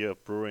of idea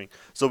of brewing.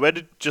 So where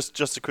did,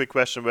 just a quick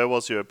question, where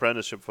was your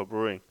apprenticeship for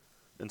brewing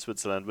in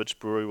Switzerland? Which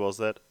brewery was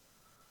that?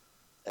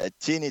 A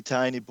teeny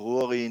tiny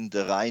brewery in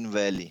the Rhine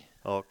Valley.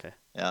 Oh, okay.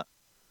 Yeah.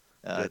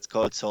 It's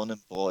called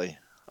Sonnenbräu.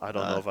 I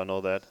don't know if I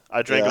know that.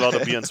 I drank a Yeah. lot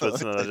of beer in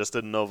Switzerland. I just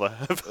didn't know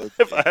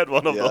if I Okay. had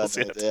one of Yeah, those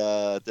no,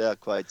 yet. they are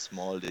quite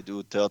small. They do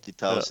Yeah.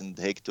 30,000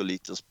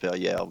 hectoliters per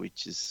year,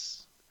 which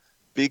is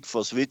big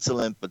for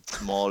Switzerland, but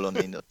small on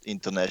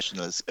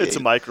international It's a scale.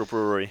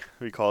 microbrewery.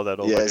 We call that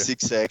over here. Yes,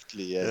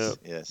 exactly. Yeah. Yes,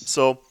 yes.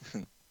 So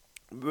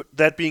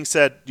that being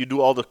said, you do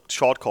all the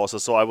short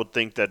courses, so I would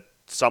think that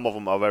some of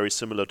them are very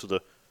similar to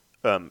the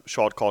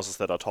short courses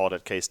that are taught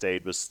at K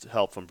State with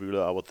help from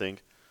Bühler, I would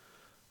think.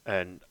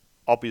 And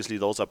obviously,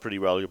 those are pretty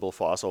valuable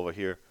for us over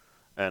here,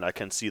 and I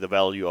can see the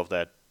value of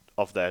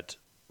that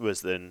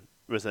within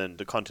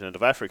the continent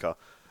of Africa.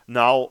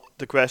 Now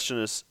the question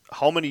is,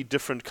 how many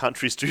different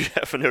countries do you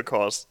have in your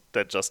course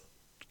that just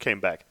came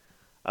back?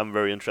 I'm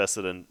very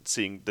interested in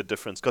seeing the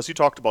difference because you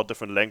talked about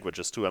different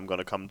languages too. I'm going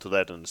to come to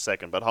that in a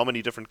second. But how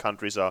many different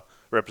countries are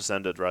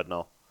represented right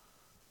now?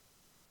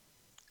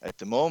 At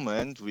the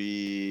moment,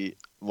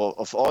 well,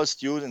 of all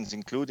students,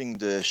 including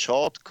the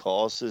short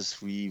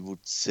courses, we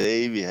would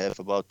say we have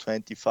about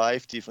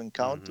 25 different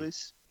Hmm.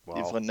 countries, Wow,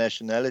 different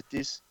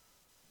nationalities.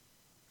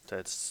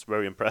 that's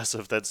very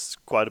impressive. That's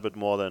quite a bit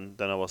more than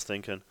I was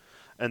thinking.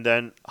 And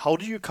then, how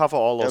do you cover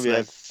all Yeah, those we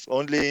have languages?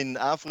 only in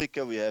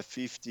Africa we have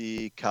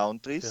 50 Yeah.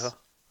 countries.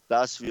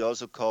 Plus, we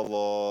also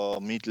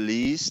cover Middle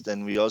East,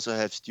 and we also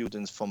have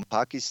students from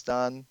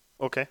Pakistan,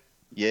 Okay.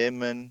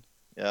 Yemen.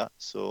 Yeah,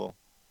 so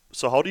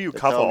So how do you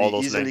that's cover how we all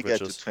those easily get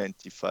to languages?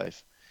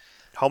 25.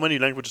 How many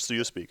languages do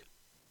you speak?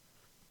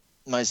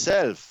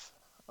 Myself,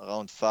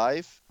 around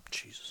 5.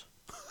 Jesus.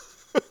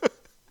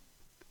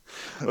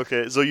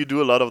 Okay, so you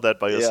do a lot of that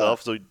by Yeah,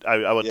 yourself. So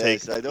I would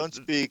take. yes, I don't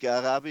speak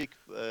Arabic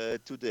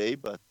today,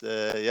 but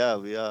yeah,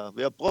 we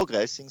are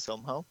progressing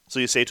somehow. So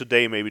you say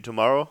today, maybe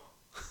tomorrow.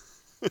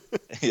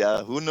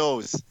 Yeah, who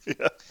knows?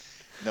 Yeah.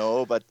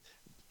 No, but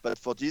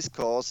for these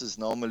courses,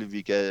 normally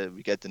we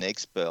get an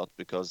expert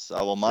because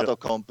our Yeah. mother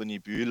company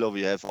Bühler,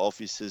 we have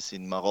offices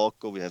in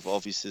Morocco, we have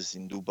offices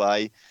in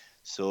Dubai.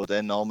 So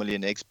then normally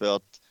an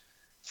expert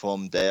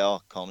from there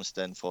comes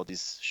then for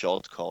this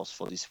short course,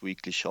 for this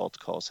weekly short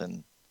course,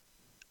 and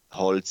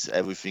holds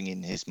everything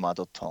in his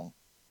mother tongue.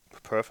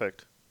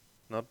 Perfect.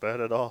 Not bad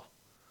at all.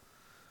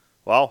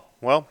 Wow.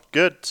 Well,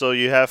 good. So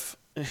you have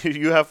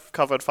you have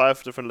covered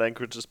 5 different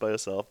languages by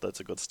yourself. That's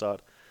a good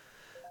start.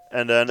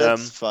 And then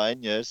That's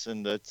fine, yes,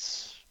 and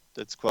that's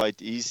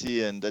quite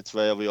easy, and that's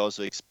where we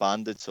also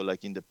expanded. So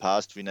like in the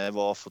past, we never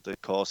offered a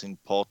course in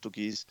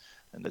Portuguese,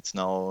 and that's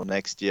now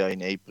next year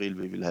in April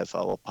we will have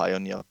our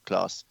pioneer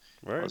class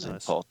very also in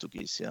nice.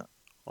 Portuguese. Yeah,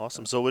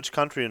 Awesome. So which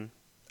country in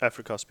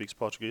Africa speaks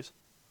Portuguese?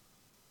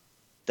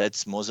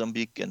 that's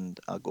Mozambique and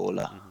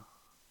Angola, Hmm.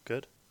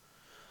 Good.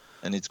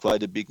 and it's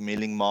quite a big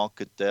milling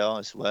market there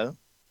as well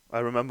I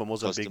remember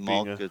because the Mozambique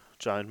being a market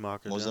giant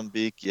market. Yeah.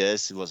 Mozambique,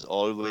 yes, it was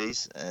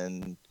always,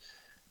 and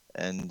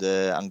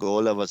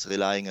Angola was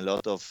relying a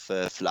lot of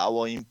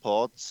flour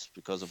imports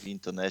because of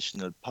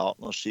international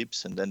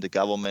partnerships, and then the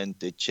government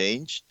they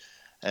changed,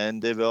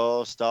 and they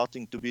were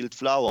starting to build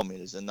flour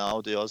mills, and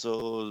now they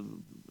also,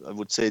 I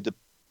would say, the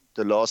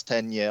last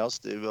 10 years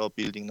they were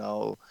building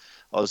now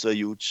also a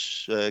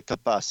huge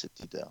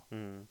capacity there.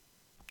 Hmm.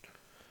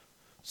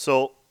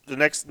 So the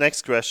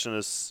next question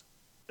is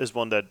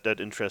one that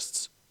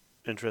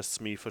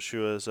interests me for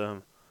sure. Is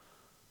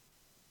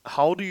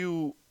how do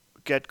you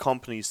get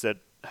companies that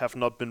have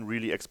not been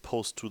really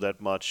exposed to that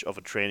much of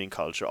a training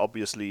culture?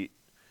 Obviously,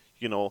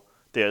 you know,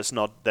 there's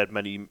not that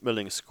many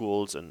milling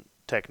schools and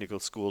technical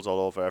schools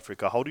all over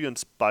Africa. How do you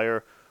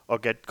inspire or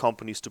get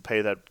companies to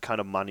pay that kind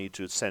of money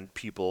to send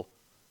people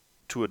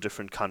to a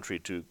different country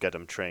to get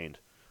them trained?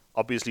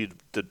 Obviously,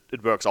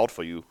 it works out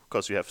for you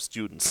because you have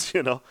students,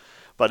 you know.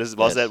 But Yes,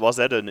 was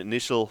that an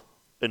initial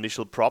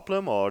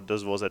problem, or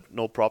was it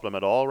no problem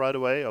at all right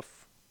away?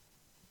 Of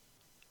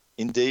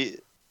in the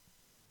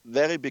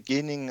very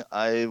beginning,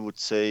 I would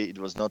say it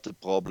was not a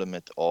problem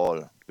at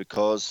all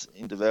because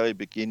in the very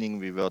beginning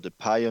we were the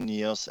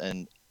pioneers,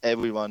 and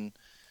everyone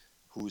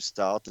who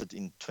started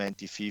in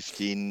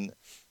 2015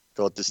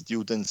 got the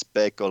students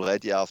back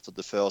already after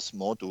the first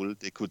module.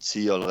 They could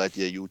see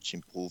already a huge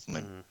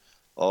improvement mm,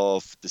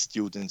 of the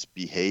students'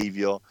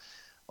 behavior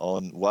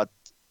on what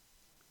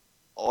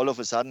all of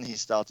a sudden he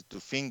started to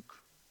think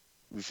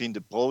within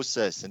the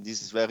process. And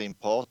this is very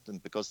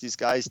important because these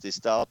guys, they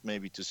start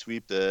maybe to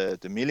sweep the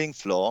milling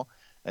floor.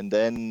 And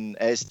then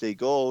as they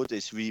go, they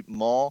sweep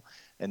more,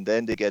 and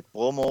then they get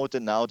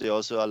promoted. Now they're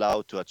also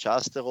allowed to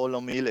adjust the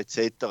roller mill,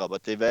 etc.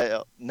 But they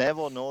were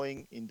never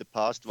knowing in the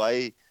past,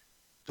 why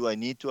do I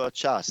need to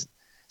adjust?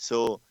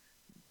 So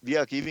we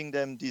are giving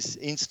them these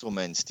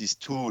instruments, these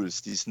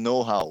tools, this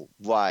know-how.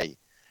 Why?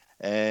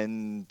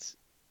 And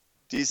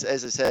this,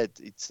 as I said,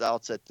 it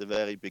starts at the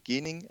very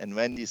beginning. And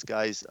when these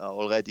guys are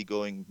already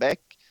going back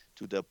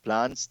to their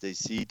plants, they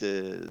see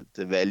the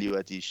value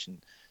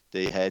addition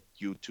they had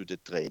due to the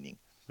training.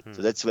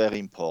 So mm, that's very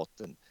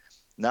important.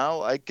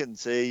 Now I can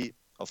say,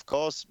 of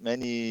course,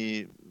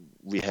 many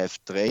we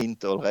have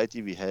trained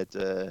already. We had,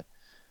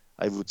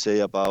 I would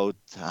say, about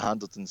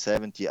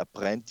 170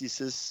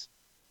 apprentices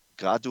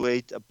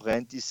graduate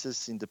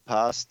apprentices in the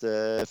past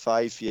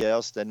 5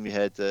 years. Then we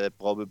had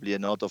probably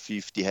another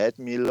 50 head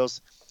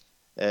millers.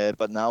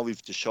 But now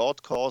with the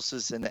short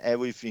courses and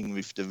everything,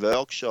 with the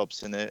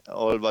workshops and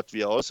all what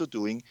we are also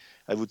doing,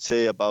 I would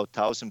say about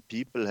 1,000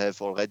 people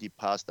have already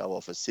passed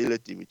our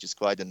facility, which is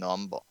quite a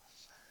number.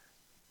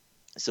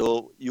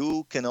 So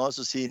you can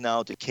also see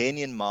now the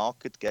Kenyan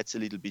market gets a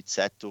little bit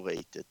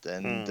saturated,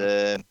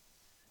 and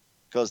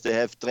because they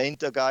have trained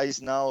the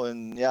guys now,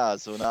 and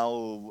so now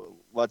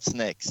what's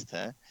next?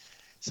 Huh?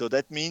 So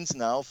that means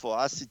now for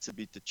us it's a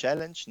bit a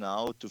challenge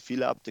now to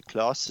fill up the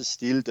classes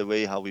still the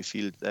way how we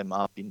filled them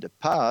up in the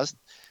past,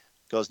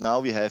 because now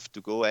we have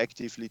to go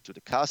actively to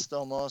the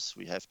customers,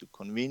 we have to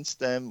convince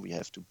them, we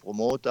have to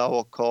promote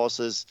our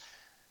courses.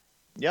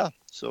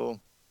 So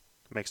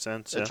makes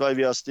sense. That's why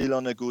we are still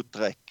on a good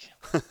track.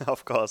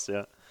 Of course,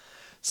 yeah.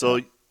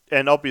 So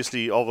and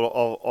obviously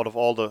out of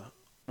all the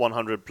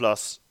 100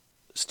 plus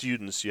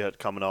students you had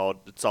coming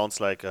out, it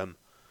sounds like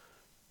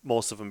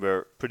most of them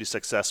were pretty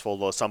successful,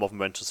 though some of them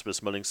went to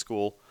Swiss Milling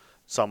School,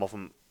 some of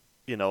them,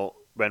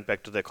 went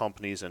back to their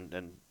companies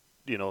and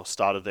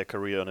started their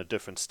career on a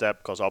different step,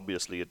 because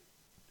obviously it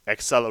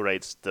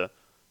accelerates the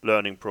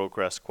learning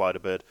progress quite a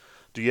bit.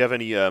 Do you have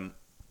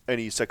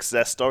any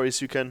success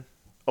stories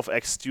of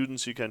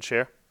ex-students you can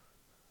share?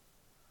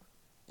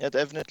 Yeah,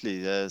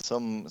 definitely.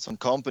 Some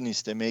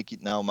companies, they make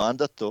it now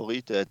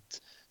mandatory that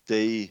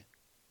they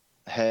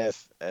have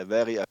a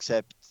very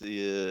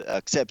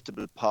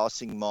acceptable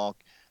passing mark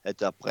at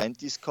the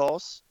apprentice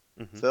course,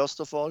 first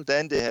of all.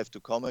 Then they have to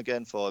come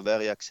again for a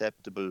very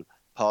acceptable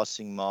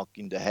passing mark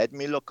in the head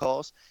miller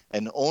course,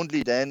 and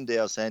only then they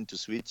are sent to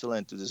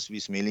Switzerland to the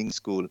Swiss Milling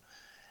School.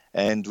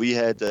 And we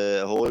had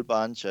a whole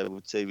bunch. I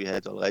would say we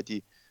had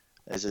already,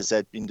 as I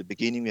said in the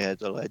beginning, we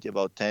had already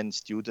about 10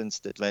 students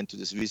that went to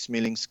the Swiss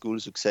Milling School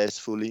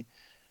successfully.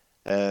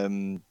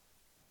 That's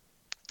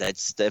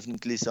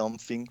definitely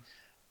something.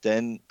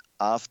 Then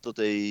after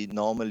they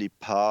normally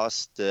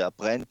pass the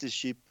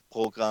apprenticeship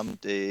program,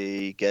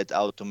 they get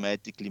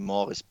automatically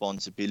more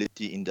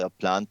responsibility in their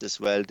plant as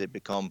well. They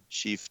become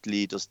shift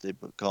leaders, they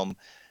become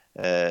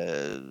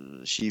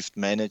shift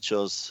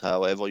managers,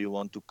 however you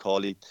want to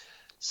call it.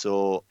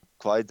 So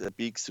quite a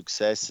big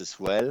success as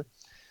well.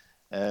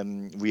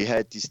 We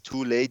had these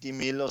 2 lady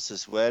millers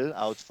as well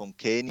out from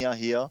Kenya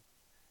here.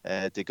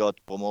 They got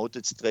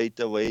promoted straight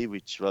away,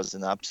 which was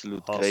an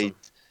absolute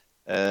great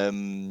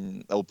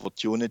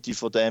opportunity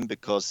for them,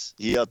 because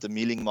here the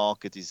milling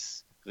market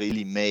is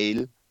really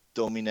male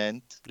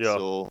dominant. Yeah,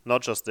 so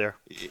not just there,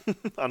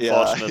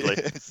 unfortunately.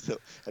 So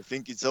I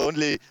think it's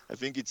only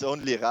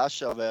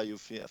Russia where you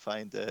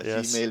find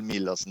female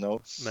millers.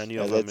 No, many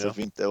of that's them. I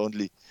think the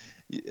only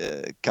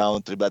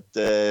country, but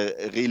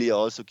really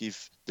also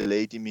give the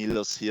lady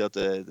millers here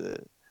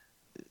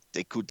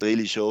they could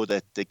really show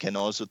that they can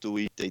also do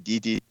it. They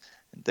did it,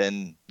 and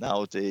then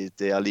now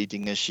they are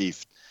leading a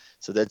shift.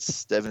 So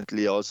that's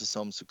definitely also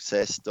some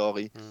success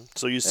story.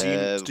 So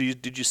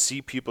did you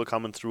see people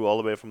coming through all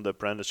the way from the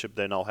apprenticeship?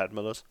 They now head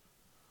millers?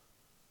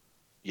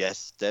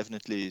 Yes,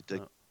 definitely.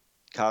 The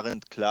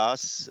current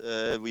class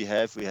we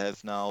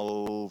have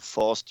now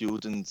 4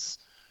 students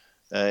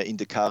in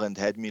the current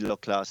head miller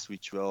class,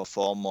 which were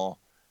former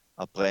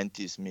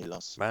apprentice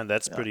millers. Man,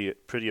 that's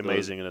pretty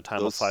amazing in a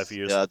time of 5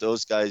 years. Yeah,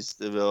 those guys,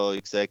 they were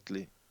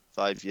exactly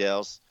 5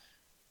 years.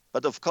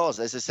 But of course,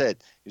 as I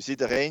said, you see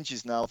the range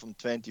is now from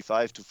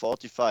 25 to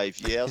 45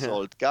 years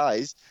old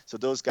guys. So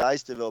those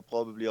guys, they were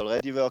probably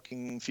already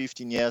working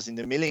 15 years in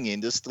the milling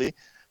industry,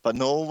 but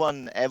no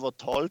one ever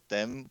told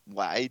them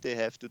why they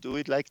have to do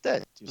it like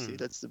that. You see,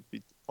 that's the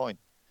big point.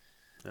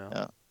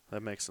 Yeah,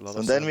 that makes a lot of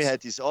sense. And then we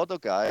had this other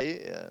guy.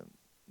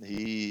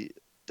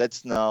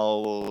 That's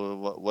now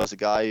was a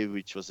guy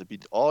which was a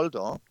bit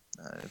older.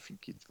 I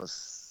think it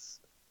was,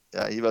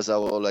 he was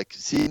our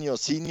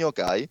senior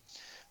guy.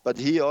 But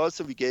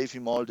we gave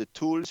him all the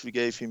tools. We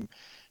gave him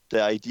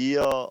the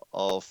idea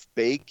of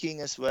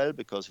baking as well,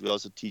 because we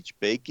also teach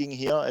baking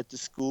here at the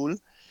school.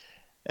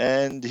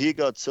 And he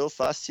got so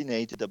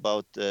fascinated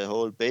about the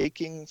whole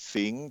baking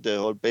thing, the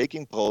whole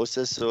baking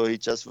process. So he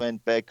just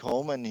went back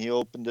home and he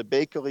opened a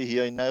bakery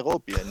here in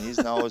Nairobi, and he's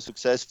now a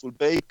successful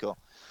baker.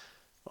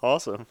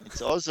 Awesome.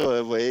 It's also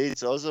a way.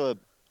 It's also a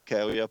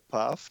career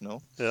path, no?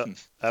 Yeah,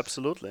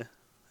 absolutely.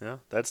 Yeah,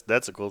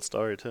 that's a cool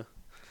story too.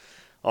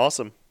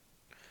 Awesome.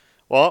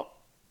 Well,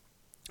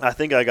 I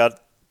think I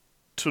got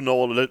to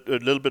know a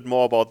little bit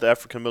more about the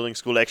African Milling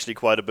School, actually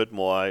quite a bit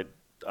more.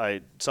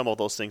 I some of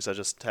those things I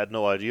just had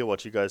no idea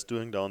what you guys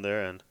doing down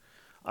there, and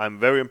I'm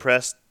very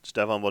impressed,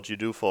 Stefan, what you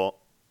do for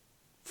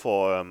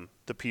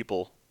the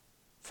people,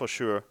 for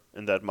sure,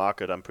 in that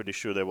market. I'm pretty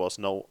sure there was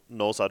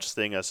no such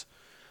thing as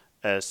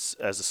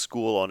a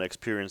school or an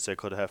experience they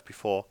could have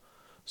before.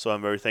 So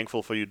I'm very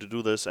thankful for you to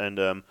do this, and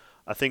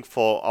I think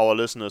for our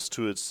listeners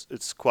too,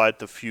 it's quite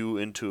the view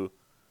into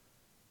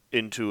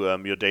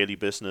your daily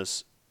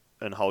business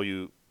and how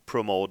you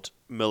promote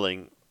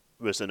milling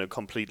within a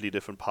completely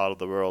different part of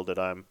the world that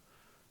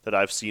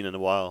I've seen in a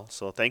while.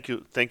 So thanks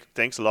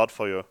a lot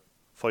for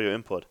your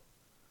input.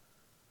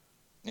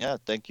 Yeah,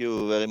 thank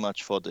you very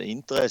much for the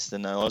interest,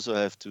 and I also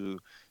have to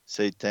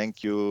say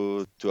thank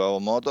you to our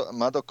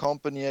mother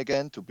company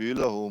again, to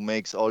Bühler, who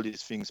makes all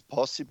these things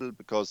possible,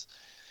 because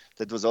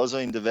that was also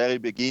in the very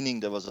beginning.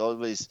 There was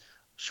always,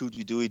 should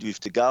we do it with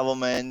the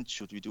government?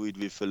 Should we do it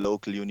with a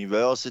local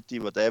university?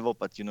 Whatever.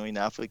 But in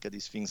Africa,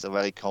 these things are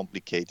very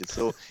complicated.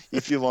 So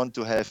if you want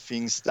to have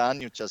things done,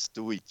 you just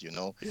do it.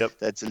 Yep.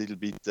 That's a little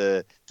bit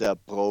the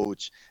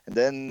approach. And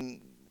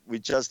then we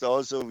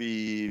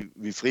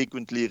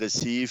frequently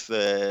receive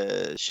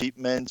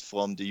shipments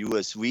from the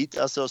US Wheat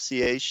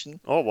Association,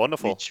 Oh,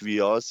 wonderful. which we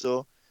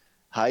also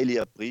highly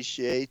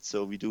appreciate.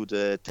 So we do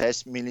the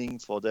test milling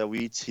for their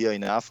wheats here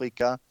in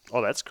Africa.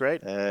 Oh, that's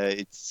great.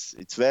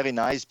 It's very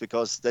nice,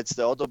 because that's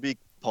the other big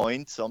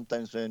point.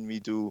 Sometimes when we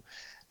do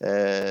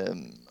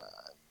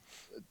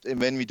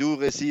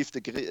receive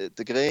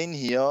the grain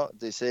here,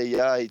 they say,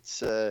 yeah,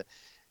 it's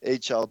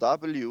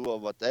HRW or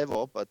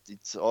whatever, but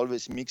it's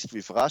always mixed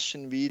with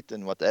Russian wheat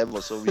and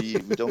whatever. So we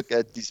don't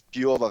get these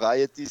pure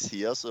varieties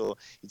here. So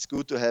it's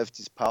good to have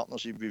this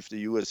partnership with the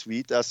US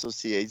Wheat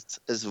Associates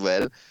as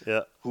well,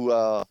 Yeah. who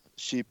are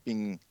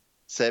shipping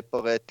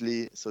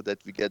separately, so that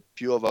we get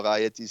pure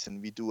varieties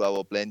and we do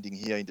our blending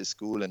here in the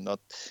school and not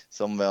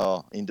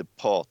somewhere in the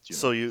port.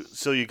 So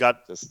you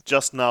got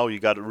just now you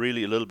got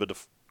really a little bit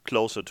of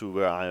closer to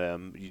where I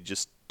am. You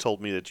just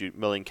told me that you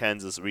mill in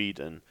Kansas wheat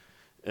and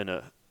in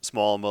a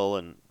small mill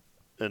in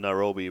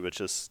Nairobi, which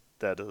is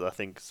I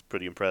think is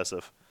pretty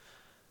impressive.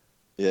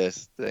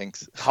 Yes,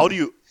 thanks. How do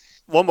you?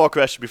 One more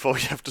question before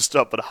we have to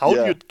stop. But how do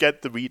Yeah. you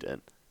get the wheat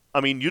in?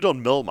 I mean, you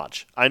don't mill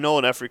much. I know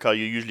in Africa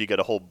you usually get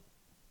a whole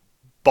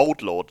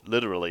boatload,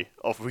 literally,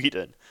 of wheat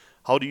in.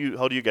 How do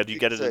you get? Do you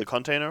get it in a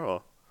container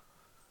or?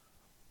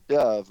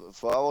 Yeah,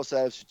 for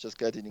ourselves, we just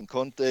get it in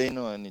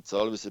container, and it's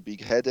always a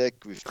big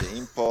headache with the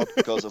import,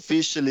 because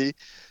officially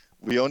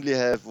we only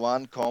have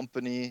one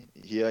company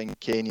here in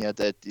Kenya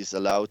that is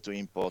allowed to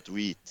import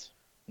wheat.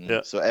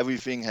 Yeah. So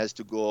everything has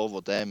to go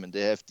over them, and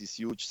they have these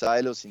huge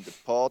silos in the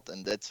port,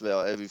 and that's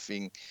where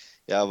everything,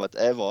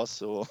 whatever.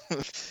 So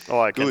Oh,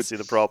 I can good. see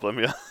the problem.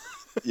 Yeah.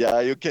 Yeah,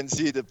 you can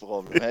see the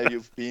problem.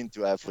 You've been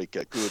to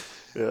Africa, good.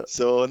 Yeah.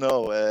 So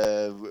no,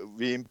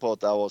 we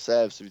import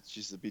ourselves, which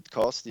is a bit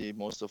costly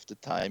most of the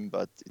time,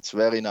 but it's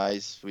very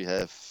nice. We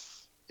have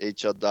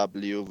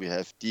HRW, we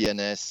have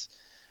DNS,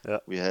 Yeah.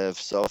 we have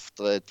soft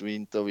red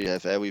winter, we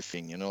have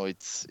everything.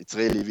 It's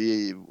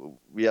really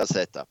we are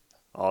set up.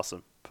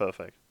 Awesome.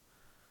 Perfect.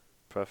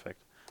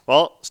 Perfect.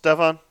 Well,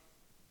 Stefan,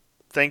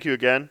 thank you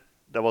again.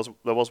 That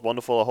was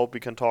wonderful. I hope we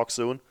can talk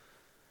soon.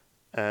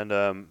 And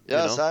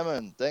Yeah,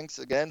 Simon, thanks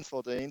again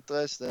for the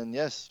interest, and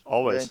yes, we're in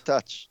always.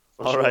 touch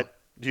for All sure. right.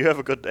 You have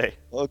a good day.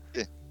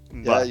 Okay.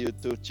 Yeah, Bye. you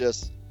too.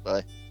 Cheers.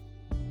 Bye.